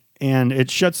point, and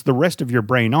it shuts the rest of your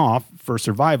brain off for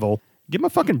survival. Give them a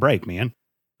fucking break, man.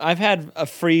 I've had a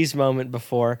freeze moment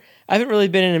before. I haven't really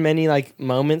been in many like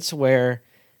moments where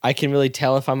I can really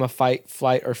tell if I'm a fight,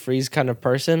 flight, or freeze kind of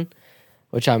person,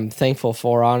 which I'm thankful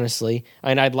for, honestly.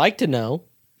 And I'd like to know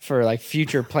for like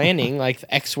future planning, like if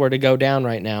X were to go down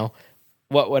right now,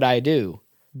 what would I do?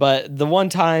 But the one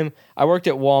time I worked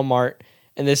at Walmart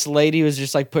and this lady was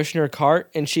just like pushing her cart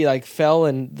and she like fell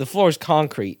and the floor is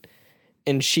concrete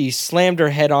and she slammed her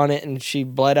head on it and she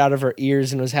bled out of her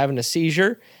ears and was having a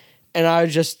seizure. And I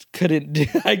just couldn't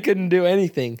do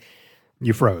anything.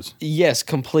 You froze. Yes,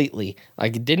 completely.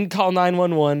 Like didn't call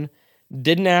 911,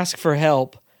 didn't ask for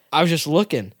help. I was just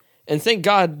looking. And thank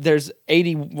God there's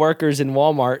 80 workers in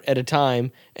Walmart at a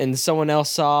time and someone else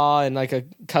saw and like a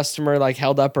customer like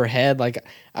held up her head. Like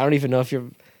I don't even know if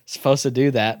you're supposed to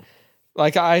do that.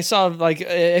 Like I saw like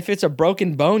if it's a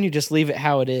broken bone, you just leave it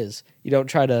how it is. You don't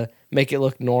try to make it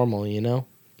look normal, you know?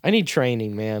 I need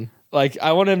training, man. Like,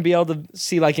 I want to be able to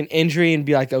see, like, an injury and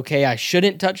be like, okay, I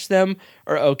shouldn't touch them,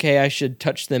 or okay, I should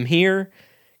touch them here.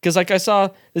 Because, like, I saw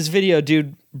this video,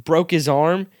 dude broke his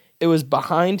arm. It was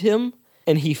behind him,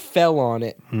 and he fell on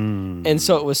it. And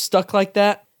so it was stuck like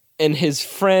that, and his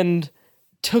friend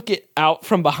took it out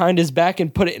from behind his back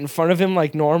and put it in front of him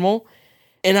like normal.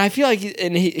 And I feel like,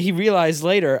 and he realized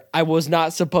later, I was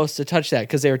not supposed to touch that,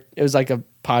 because it was like a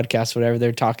podcast, whatever, they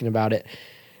were talking about it.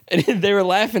 And they were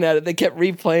laughing at it. They kept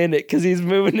replaying it because he's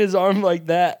moving his arm like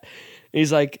that. And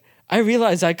he's like, I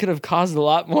realized I could have caused a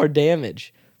lot more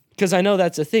damage. Because I know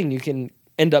that's a thing. You can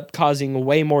end up causing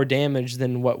way more damage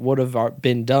than what would have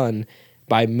been done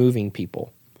by moving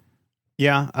people.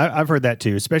 Yeah, I've heard that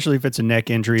too, especially if it's a neck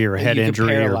injury or a head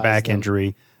injury or back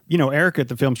injury. You know, Erica at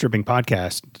the Film Stripping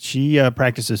Podcast, she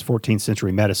practices 14th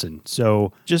century medicine.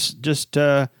 So just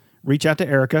reach out to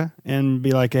Erica and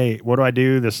be like, hey, what do I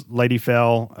do? This lady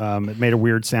fell. It made a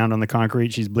weird sound on the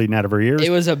concrete. She's bleeding out of her ears. It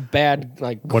was a bad,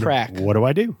 crack. What do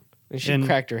I do? She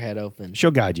cracked her head open. She'll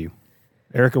guide you.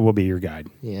 Erica will be your guide.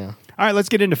 Yeah. All right, let's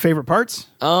get into favorite parts.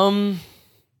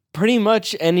 Pretty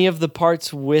much any of the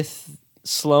parts with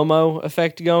slow-mo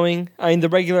effect going. I mean, the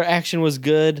regular action was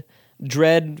good.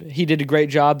 Dredd, he did a great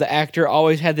job. The actor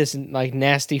always had this like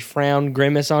nasty frown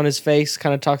grimace on his face,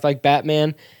 kind of talked like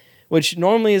Batman, which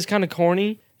normally is kind of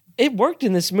corny. It worked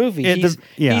in this movie.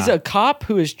 He's a cop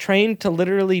who is trained to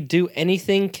literally do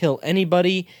anything, kill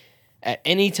anybody at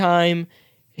any time.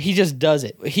 He just does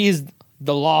it. He's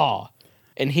the law,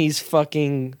 and he's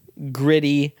fucking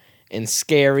gritty and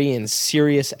scary and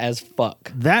serious as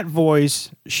fuck. That voice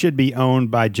should be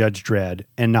owned by Judge Dredd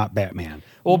and not Batman.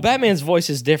 Well, Batman's voice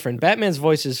is different. Batman's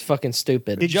voice is fucking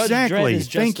stupid. Exactly.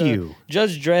 Thank you.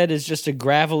 Judge Dredd is just a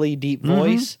gravelly, deep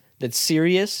voice that's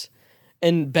serious,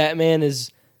 and Batman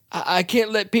is, I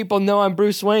can't let people know I'm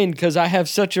Bruce Wayne because I have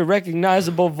such a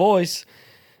recognizable voice.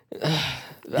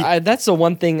 That's the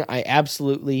one thing I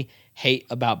absolutely hate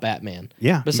about Batman.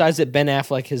 Yeah. Besides that Ben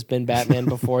Affleck has been Batman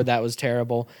before, that was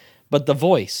terrible. But the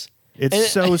voice.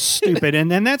 It's so stupid.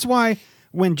 And that's why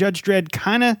when Judge Dredd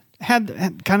kind of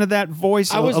had kind of that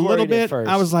voice a little bit, first.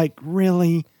 I was like,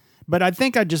 really? But I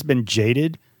think I'd just been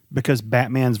jaded because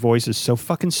Batman's voice is so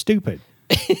fucking stupid.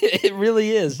 It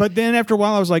really is. But then after a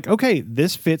while, I was like, okay,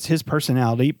 this fits his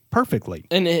personality perfectly.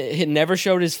 And it never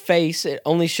showed his face. It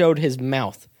only showed his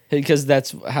mouth because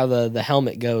that's how the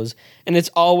helmet goes. And it's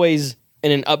always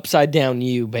in an upside down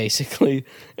U, basically.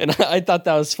 And I thought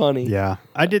that was funny. Yeah.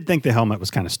 I did think the helmet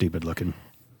was kind of stupid looking.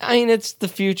 I mean, it's the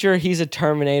future. He's a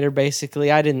Terminator,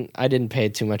 basically. I didn't pay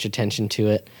too much attention to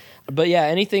it. But yeah,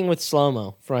 anything with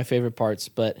slow-mo for my favorite parts.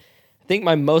 But I think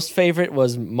my most favorite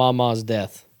was Mama's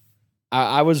death.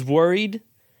 I was worried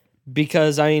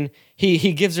because, I mean,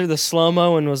 he gives her the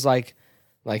slow-mo and was like,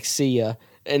 see ya,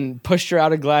 and pushed her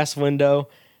out a glass window.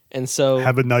 And so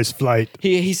have a nice flight.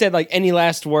 He said like any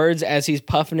last words as he's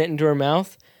puffing it into her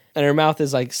mouth, and her mouth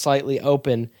is like slightly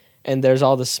open and there's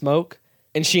all the smoke,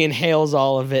 and she inhales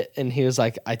all of it, and he was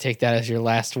like, I take that as your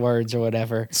last words or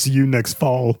whatever. See you next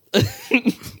fall.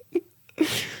 If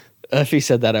he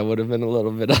said that, I would have been a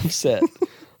little bit upset.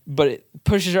 But it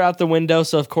pushes her out the window,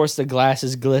 so of course the glass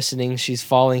is glistening. She's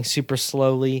falling super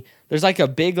slowly. There's like a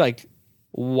big like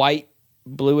white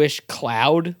bluish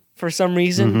cloud for some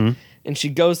reason. And she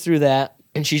goes through that,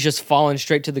 and she's just falling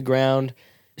straight to the ground.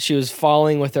 She was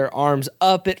falling with her arms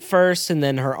up at first, and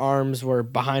then her arms were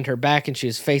behind her back, and she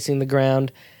was facing the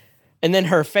ground. And then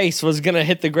her face was going to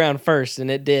hit the ground first,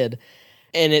 and it did.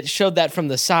 And it showed that from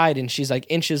the side, and she's like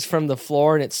inches from the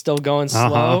floor, and it's still going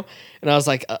slow. And I was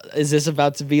like, is this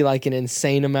about to be like an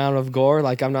insane amount of gore?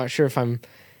 Like, I'm not sure if I'm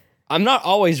not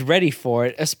always ready for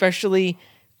it, especially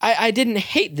I didn't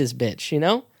hate this bitch, you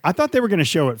know? I thought they were going to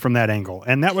show it from that angle,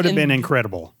 and that would have been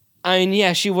incredible. I mean,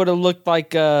 yeah, she would have looked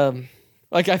like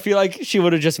I feel like she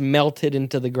would have just melted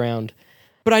into the ground.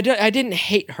 But I didn't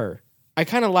hate her. I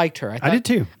kind of liked her. I did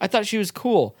too. I thought she was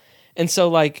cool. And so,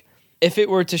 like, if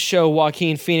it were to show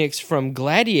Joaquin Phoenix from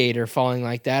Gladiator falling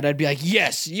like that, I'd be like,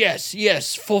 yes, yes,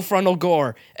 yes, full frontal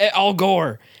gore. All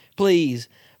gore, please.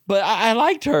 But I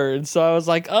liked her, and so I was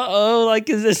like, uh-oh, like,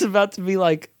 is this about to be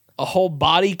like a whole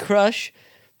body crush?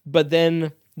 But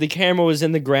then the camera was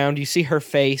in the ground. You see her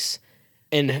face,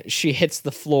 and she hits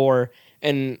the floor,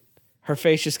 and her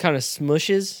face just kind of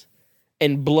smushes,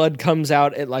 and blood comes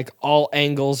out at like all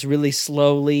angles really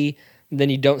slowly. And then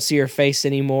you don't see her face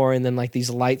anymore, and then like these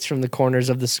lights from the corners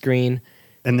of the screen.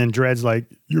 And then Dredd's like,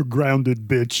 you're grounded,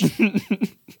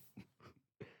 bitch.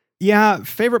 Yeah,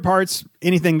 favorite parts,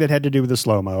 anything that had to do with the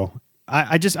slow-mo.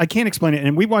 I can't explain it.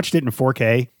 And we watched it in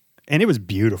 4K, and it was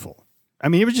beautiful. I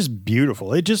mean, it was just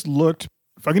beautiful. It just looked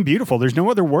fucking beautiful. There's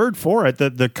no other word for it.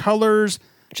 The colors.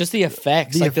 Just the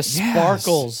effects, like the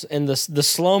sparkles, and the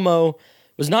slow-mo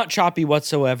was not choppy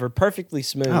whatsoever, perfectly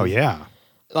smooth. Oh, yeah.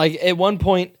 Like, at one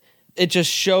point, it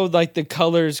just showed, like, the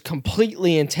colors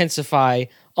completely intensify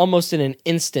almost in an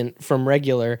instant from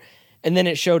regular, and then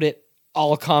it showed it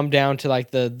all calm down to,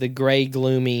 like, the gray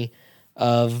gloomy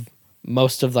of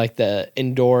most of, like, the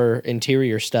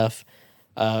interior stuff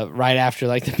right after,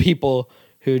 like, the people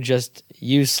who just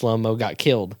used slow-mo got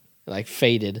killed, like,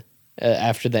 faded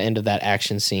after the end of that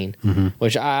action scene,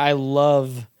 which I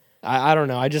love. I don't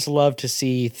know. I just love to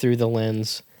see through the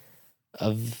lens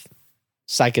of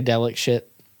psychedelic shit.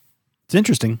 It's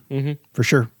interesting, for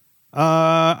sure.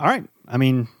 All right. I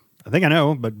mean, I think I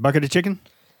know, but bucket of chicken?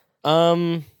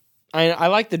 I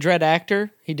like the Dredd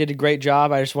actor. He did a great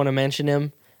job. I just want to mention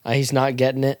him. He's not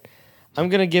getting it. I'm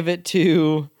going to give it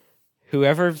to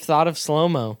whoever thought of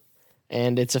slow-mo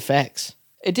and its effects.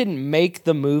 It didn't make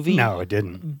the movie. No, it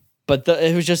didn't. But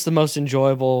it was just the most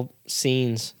enjoyable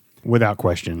scenes. Without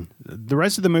question. The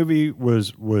rest of the movie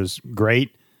was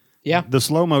great. Yeah. The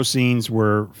slow-mo scenes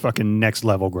were fucking next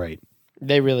level great.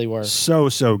 They really were.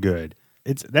 So good.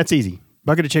 That's easy.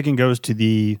 Bucket of Chicken goes to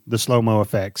the slow-mo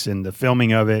effects and the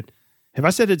filming of it. Have I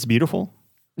said it's beautiful?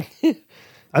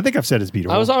 I think I've said it's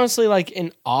beautiful. I was honestly like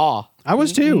in awe. I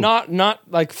was too. Not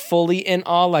like fully in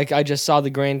awe, like I just saw the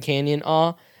Grand Canyon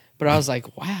awe, but I was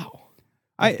like, wow,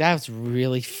 that's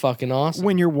really fucking awesome.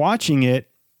 When you're watching it,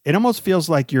 it almost feels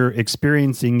like you're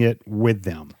experiencing it with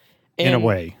them in a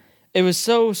way. It was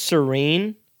so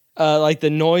serene. Like the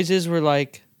noises were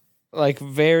like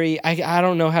very, I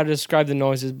don't know how to describe the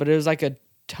noises, but it was like a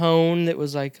tone that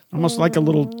was like almost like a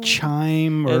little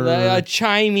chime or a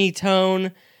chimey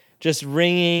tone just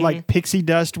ringing like pixie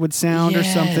dust would sound or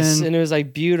something. And it was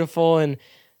like beautiful and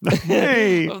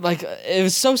hey. like it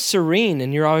was so serene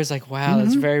and you're always like, wow,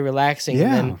 that's very relaxing. Yeah.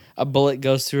 And then a bullet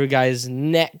goes through a guy's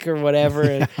neck or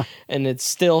whatever and it's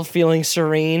still feeling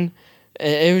serene.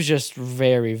 It was just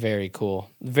very, very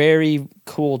cool. Very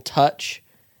cool touch.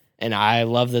 And I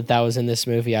love that was in this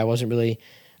movie. I wasn't really...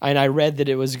 And I read that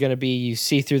it was going to be you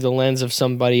see through the lens of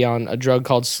somebody on a drug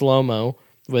called slow-mo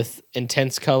with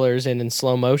intense colors and in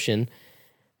slow motion.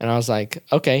 And I was like,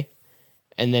 okay.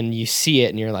 And then you see it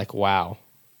and you're like, wow,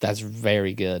 that's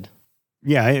very good.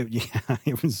 Yeah,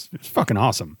 it was fucking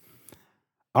awesome.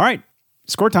 All right,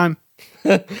 score time.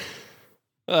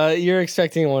 You're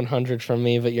expecting 100 from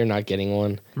me, but you're not getting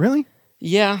one. Really?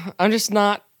 Yeah, I'm just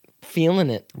not feeling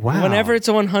it. Wow. Whenever it's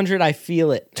a 100, I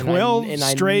feel it. 12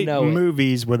 straight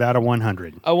movies without a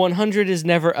 100. A 100 is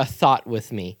never a thought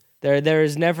with me. There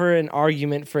is never an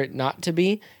argument for it not to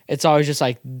be. It's always just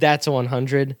like, that's a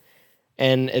 100.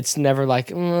 And it's never like,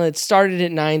 it started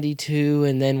at 92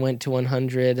 and then went to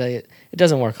 100. It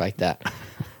doesn't work like that.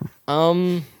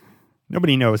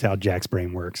 Nobody knows how Jack's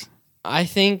brain works. I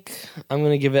think I'm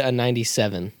going to give it a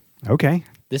 97. Okay.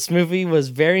 This movie was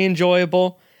very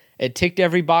enjoyable. It ticked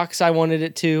every box I wanted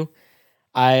it to.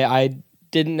 I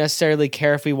didn't necessarily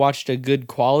care if we watched a good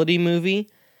quality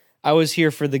movie. I was here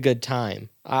for the good time.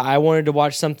 I wanted to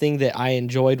watch something that I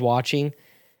enjoyed watching,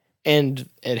 and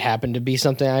it happened to be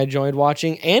something I enjoyed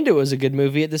watching, and it was a good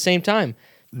movie at the same time.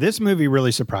 This movie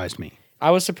really surprised me.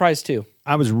 I was surprised too.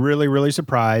 I was really, really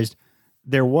surprised.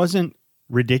 There wasn't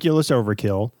ridiculous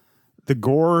overkill. The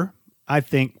gore, I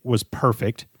think, was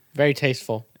perfect. Very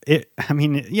tasteful.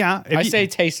 I say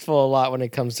tasteful a lot when it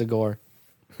comes to gore.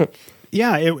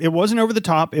 Yeah, it wasn't over the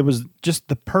top. It was just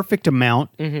the perfect amount,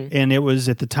 and it was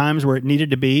at the times where it needed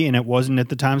to be, and it wasn't at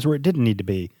the times where it didn't need to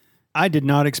be. I did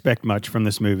not expect much from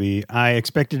this movie. I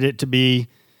expected it to be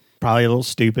probably a little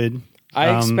stupid.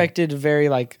 I expected very,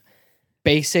 like,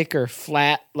 basic or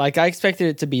flat. Like, I expected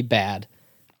it to be bad,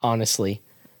 honestly.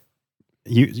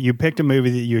 You picked a movie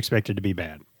that you expected to be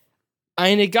bad.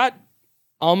 It got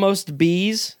almost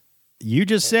B's. You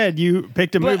just said you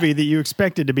picked a movie that you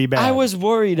expected to be bad. I was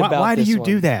worried about Why do this you one.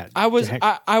 do that?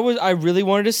 I really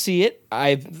wanted to see it.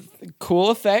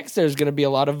 Cool effects. There's going to be a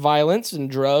lot of violence and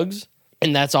drugs,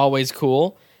 and that's always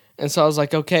cool. And so I was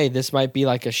like, okay, this might be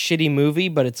like a shitty movie,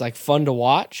 but it's like fun to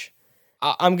watch.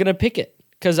 I'm going to pick it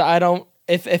because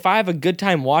if I have a good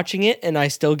time watching it and I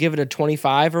still give it a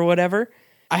 25 or whatever,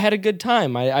 I had a good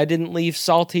time. I didn't leave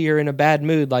salty or in a bad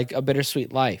mood like A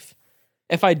Bittersweet Life.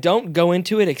 If I don't go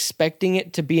into it expecting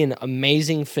it to be an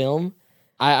amazing film,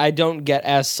 I don't get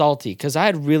as salty because I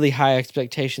had really high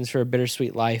expectations for A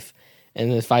Bittersweet Life.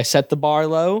 And if I set the bar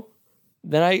low,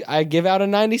 then I give out a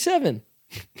 97.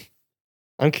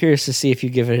 I'm curious to see if you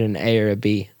give it an A or a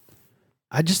B.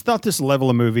 I just thought this level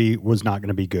of movie was not going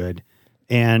to be good.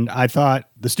 And I thought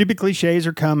the stupid cliches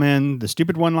are coming, the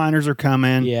stupid one-liners are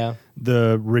coming,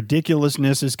 the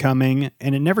ridiculousness is coming,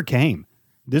 and it never came.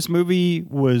 This movie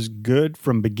was good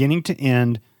from beginning to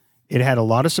end. It had a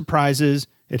lot of surprises.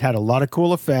 It had a lot of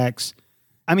cool effects.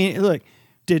 I mean, look,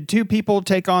 did two people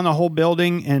take on the whole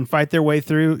building and fight their way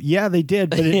through? Yeah, they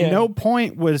did. But at no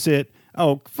point was it,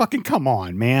 oh, fucking come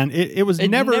on, man. It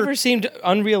never seemed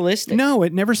unrealistic. No,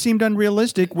 it never seemed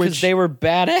unrealistic. Because they were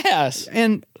badass.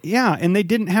 And they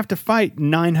didn't have to fight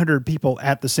 900 people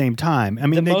at the same time. I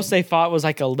mean, the most they fought was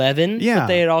like 11. Yeah. But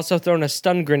they had also thrown a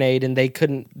stun grenade and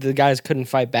the guys couldn't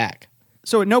fight back.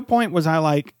 So at no point was I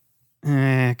like,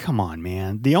 come on,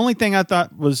 man. The only thing I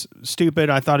thought was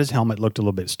stupid, I thought his helmet looked a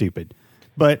little bit stupid.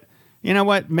 But you know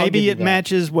what? Maybe it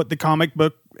matches what the comic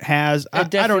book has. I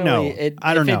don't know.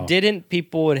 I don't know. If it didn't,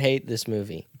 people would hate this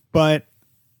movie. But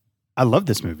I love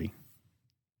this movie.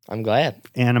 I'm glad.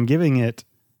 And I'm giving it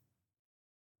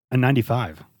a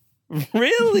 95.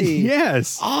 Really?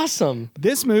 Yes. Awesome.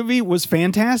 This movie was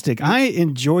fantastic. I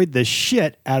enjoyed the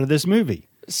shit out of this movie.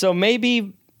 So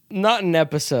maybe not an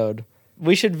episode.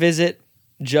 We should visit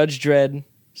Judge Dredd,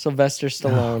 Sylvester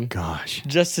Stallone. Oh, gosh.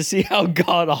 Just to see how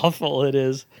god-awful it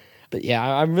is. But yeah,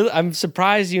 I'm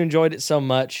surprised you enjoyed it so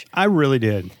much. I really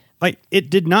did. Like, it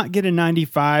did not get a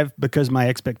 95 because my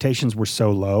expectations were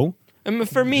so low. I mean,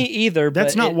 for me either,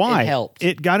 That's but not why. It helped.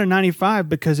 It got a 95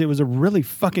 because it was a really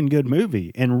fucking good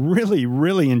movie and really,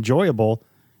 really enjoyable.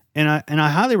 And I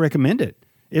highly recommend it.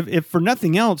 If for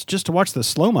nothing else, just to watch the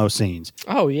slow-mo scenes.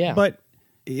 Oh, yeah. But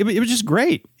it was just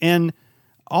great. And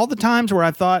all the times where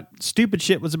I thought stupid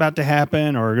shit was about to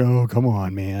happen or, oh, come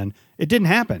on, man, it didn't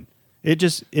happen.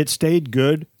 It stayed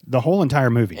good the whole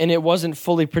entire movie. And it wasn't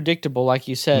fully predictable, like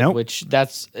you said, Nope. which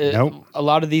that's Nope. a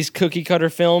lot of these cookie cutter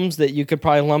films that you could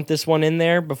probably lump this one in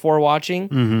there before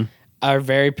watching are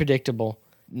very predictable.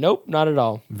 Nope, not at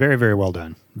all. Very, very well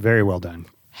done. Very well done.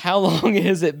 How long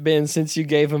has it been since you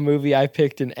gave a movie I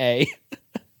picked an A?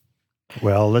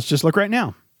 Well, let's just look right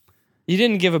now. You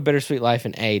didn't give A Bittersweet Life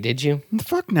an A, did you?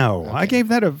 Fuck no. I gave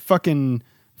that a fucking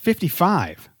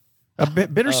 55. A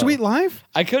Bittersweet Life?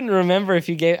 I couldn't remember if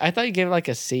you gave. I thought you gave it like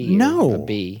a C. No. Or a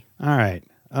B. All right.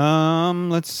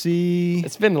 Let's see.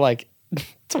 It's been like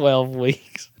 12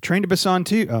 weeks. Train to Busan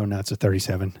 2. Oh, no, it's a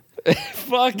 37.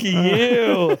 Fuck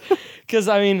you. Because,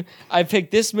 I mean, I picked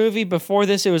this movie. Before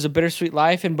this, it was A Bittersweet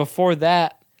Life. And before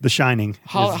that, The Shining.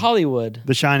 Hollywood.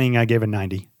 The Shining, I gave a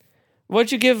 90.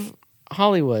 What'd you give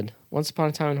Hollywood? Once Upon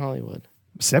a Time in Hollywood.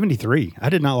 73. I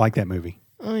did not like that movie.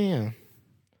 Oh, yeah.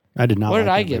 I did not What like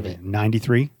did I that give movie. it?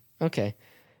 93. Okay.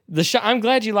 I'm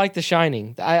glad you liked The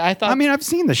Shining. I thought. I mean, I've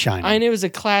seen The Shining. I knew it was a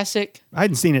classic. I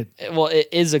hadn't seen it Well, it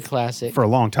is a classic. for a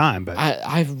long time, but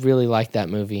I really like that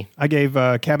movie. I gave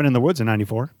Cabin in the Woods a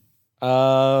 94.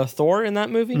 Thor in that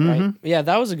movie, right? Yeah,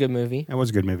 that was a good movie. That was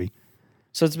a good movie.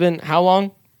 So it's been how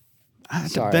long?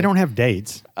 Sorry. They don't have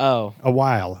dates. Oh. A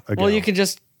while ago. Well, you can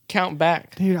just count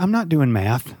back. Dude, I'm not doing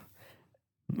math.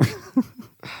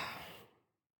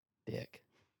 Dick.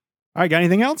 All right, got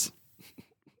anything else?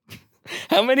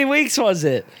 How many weeks was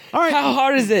it? All right. How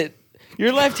hard is it?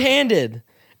 You're left-handed,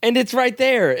 and it's right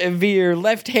there. It'd be your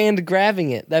left hand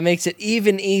grabbing it. That makes it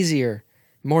even easier,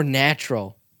 more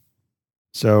natural.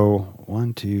 So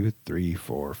 1, 2, 3,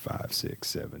 4, 5, 6,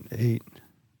 7, 8.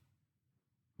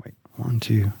 Wait, 1,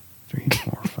 2, 3,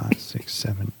 4, 5, 6,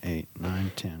 7, 8,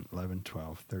 9, 10, 11,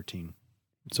 12, 13.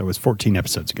 So it was 14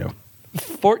 episodes ago.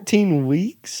 14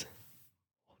 weeks?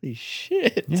 Holy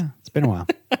shit. Yeah, it's been a while.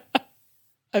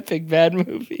 I pick bad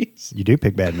movies. You do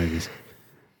pick bad movies.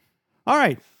 All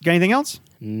right, got anything else?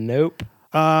 Nope.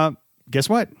 Guess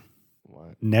what?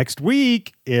 What? Next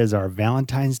week is our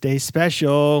Valentine's Day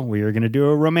special. We are going to do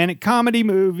a romantic comedy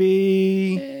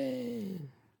movie.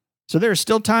 So there is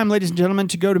still time, ladies and gentlemen,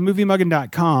 to go to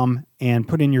moviemuggin.com and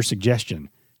put in your suggestion.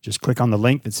 Just click on the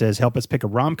link that says help us pick a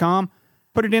rom-com.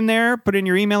 Put it in there. Put in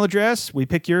your email address. We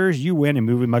pick yours. You win a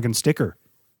Movie Muggin sticker.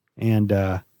 And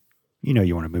you know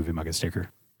you want a Movie Muggin sticker.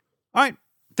 All right.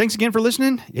 Thanks again for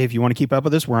listening. If you want to keep up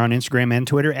with us, we're on Instagram and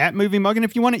Twitter at Movie Muggin.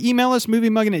 If you want to email us,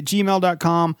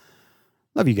 moviemuggin@gmail.com.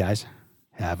 Love you guys.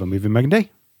 Have a Movie Muggin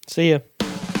day. See ya.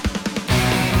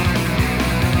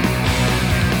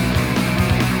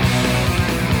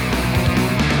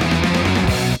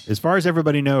 As far as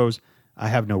everybody knows, I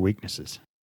have no weaknesses.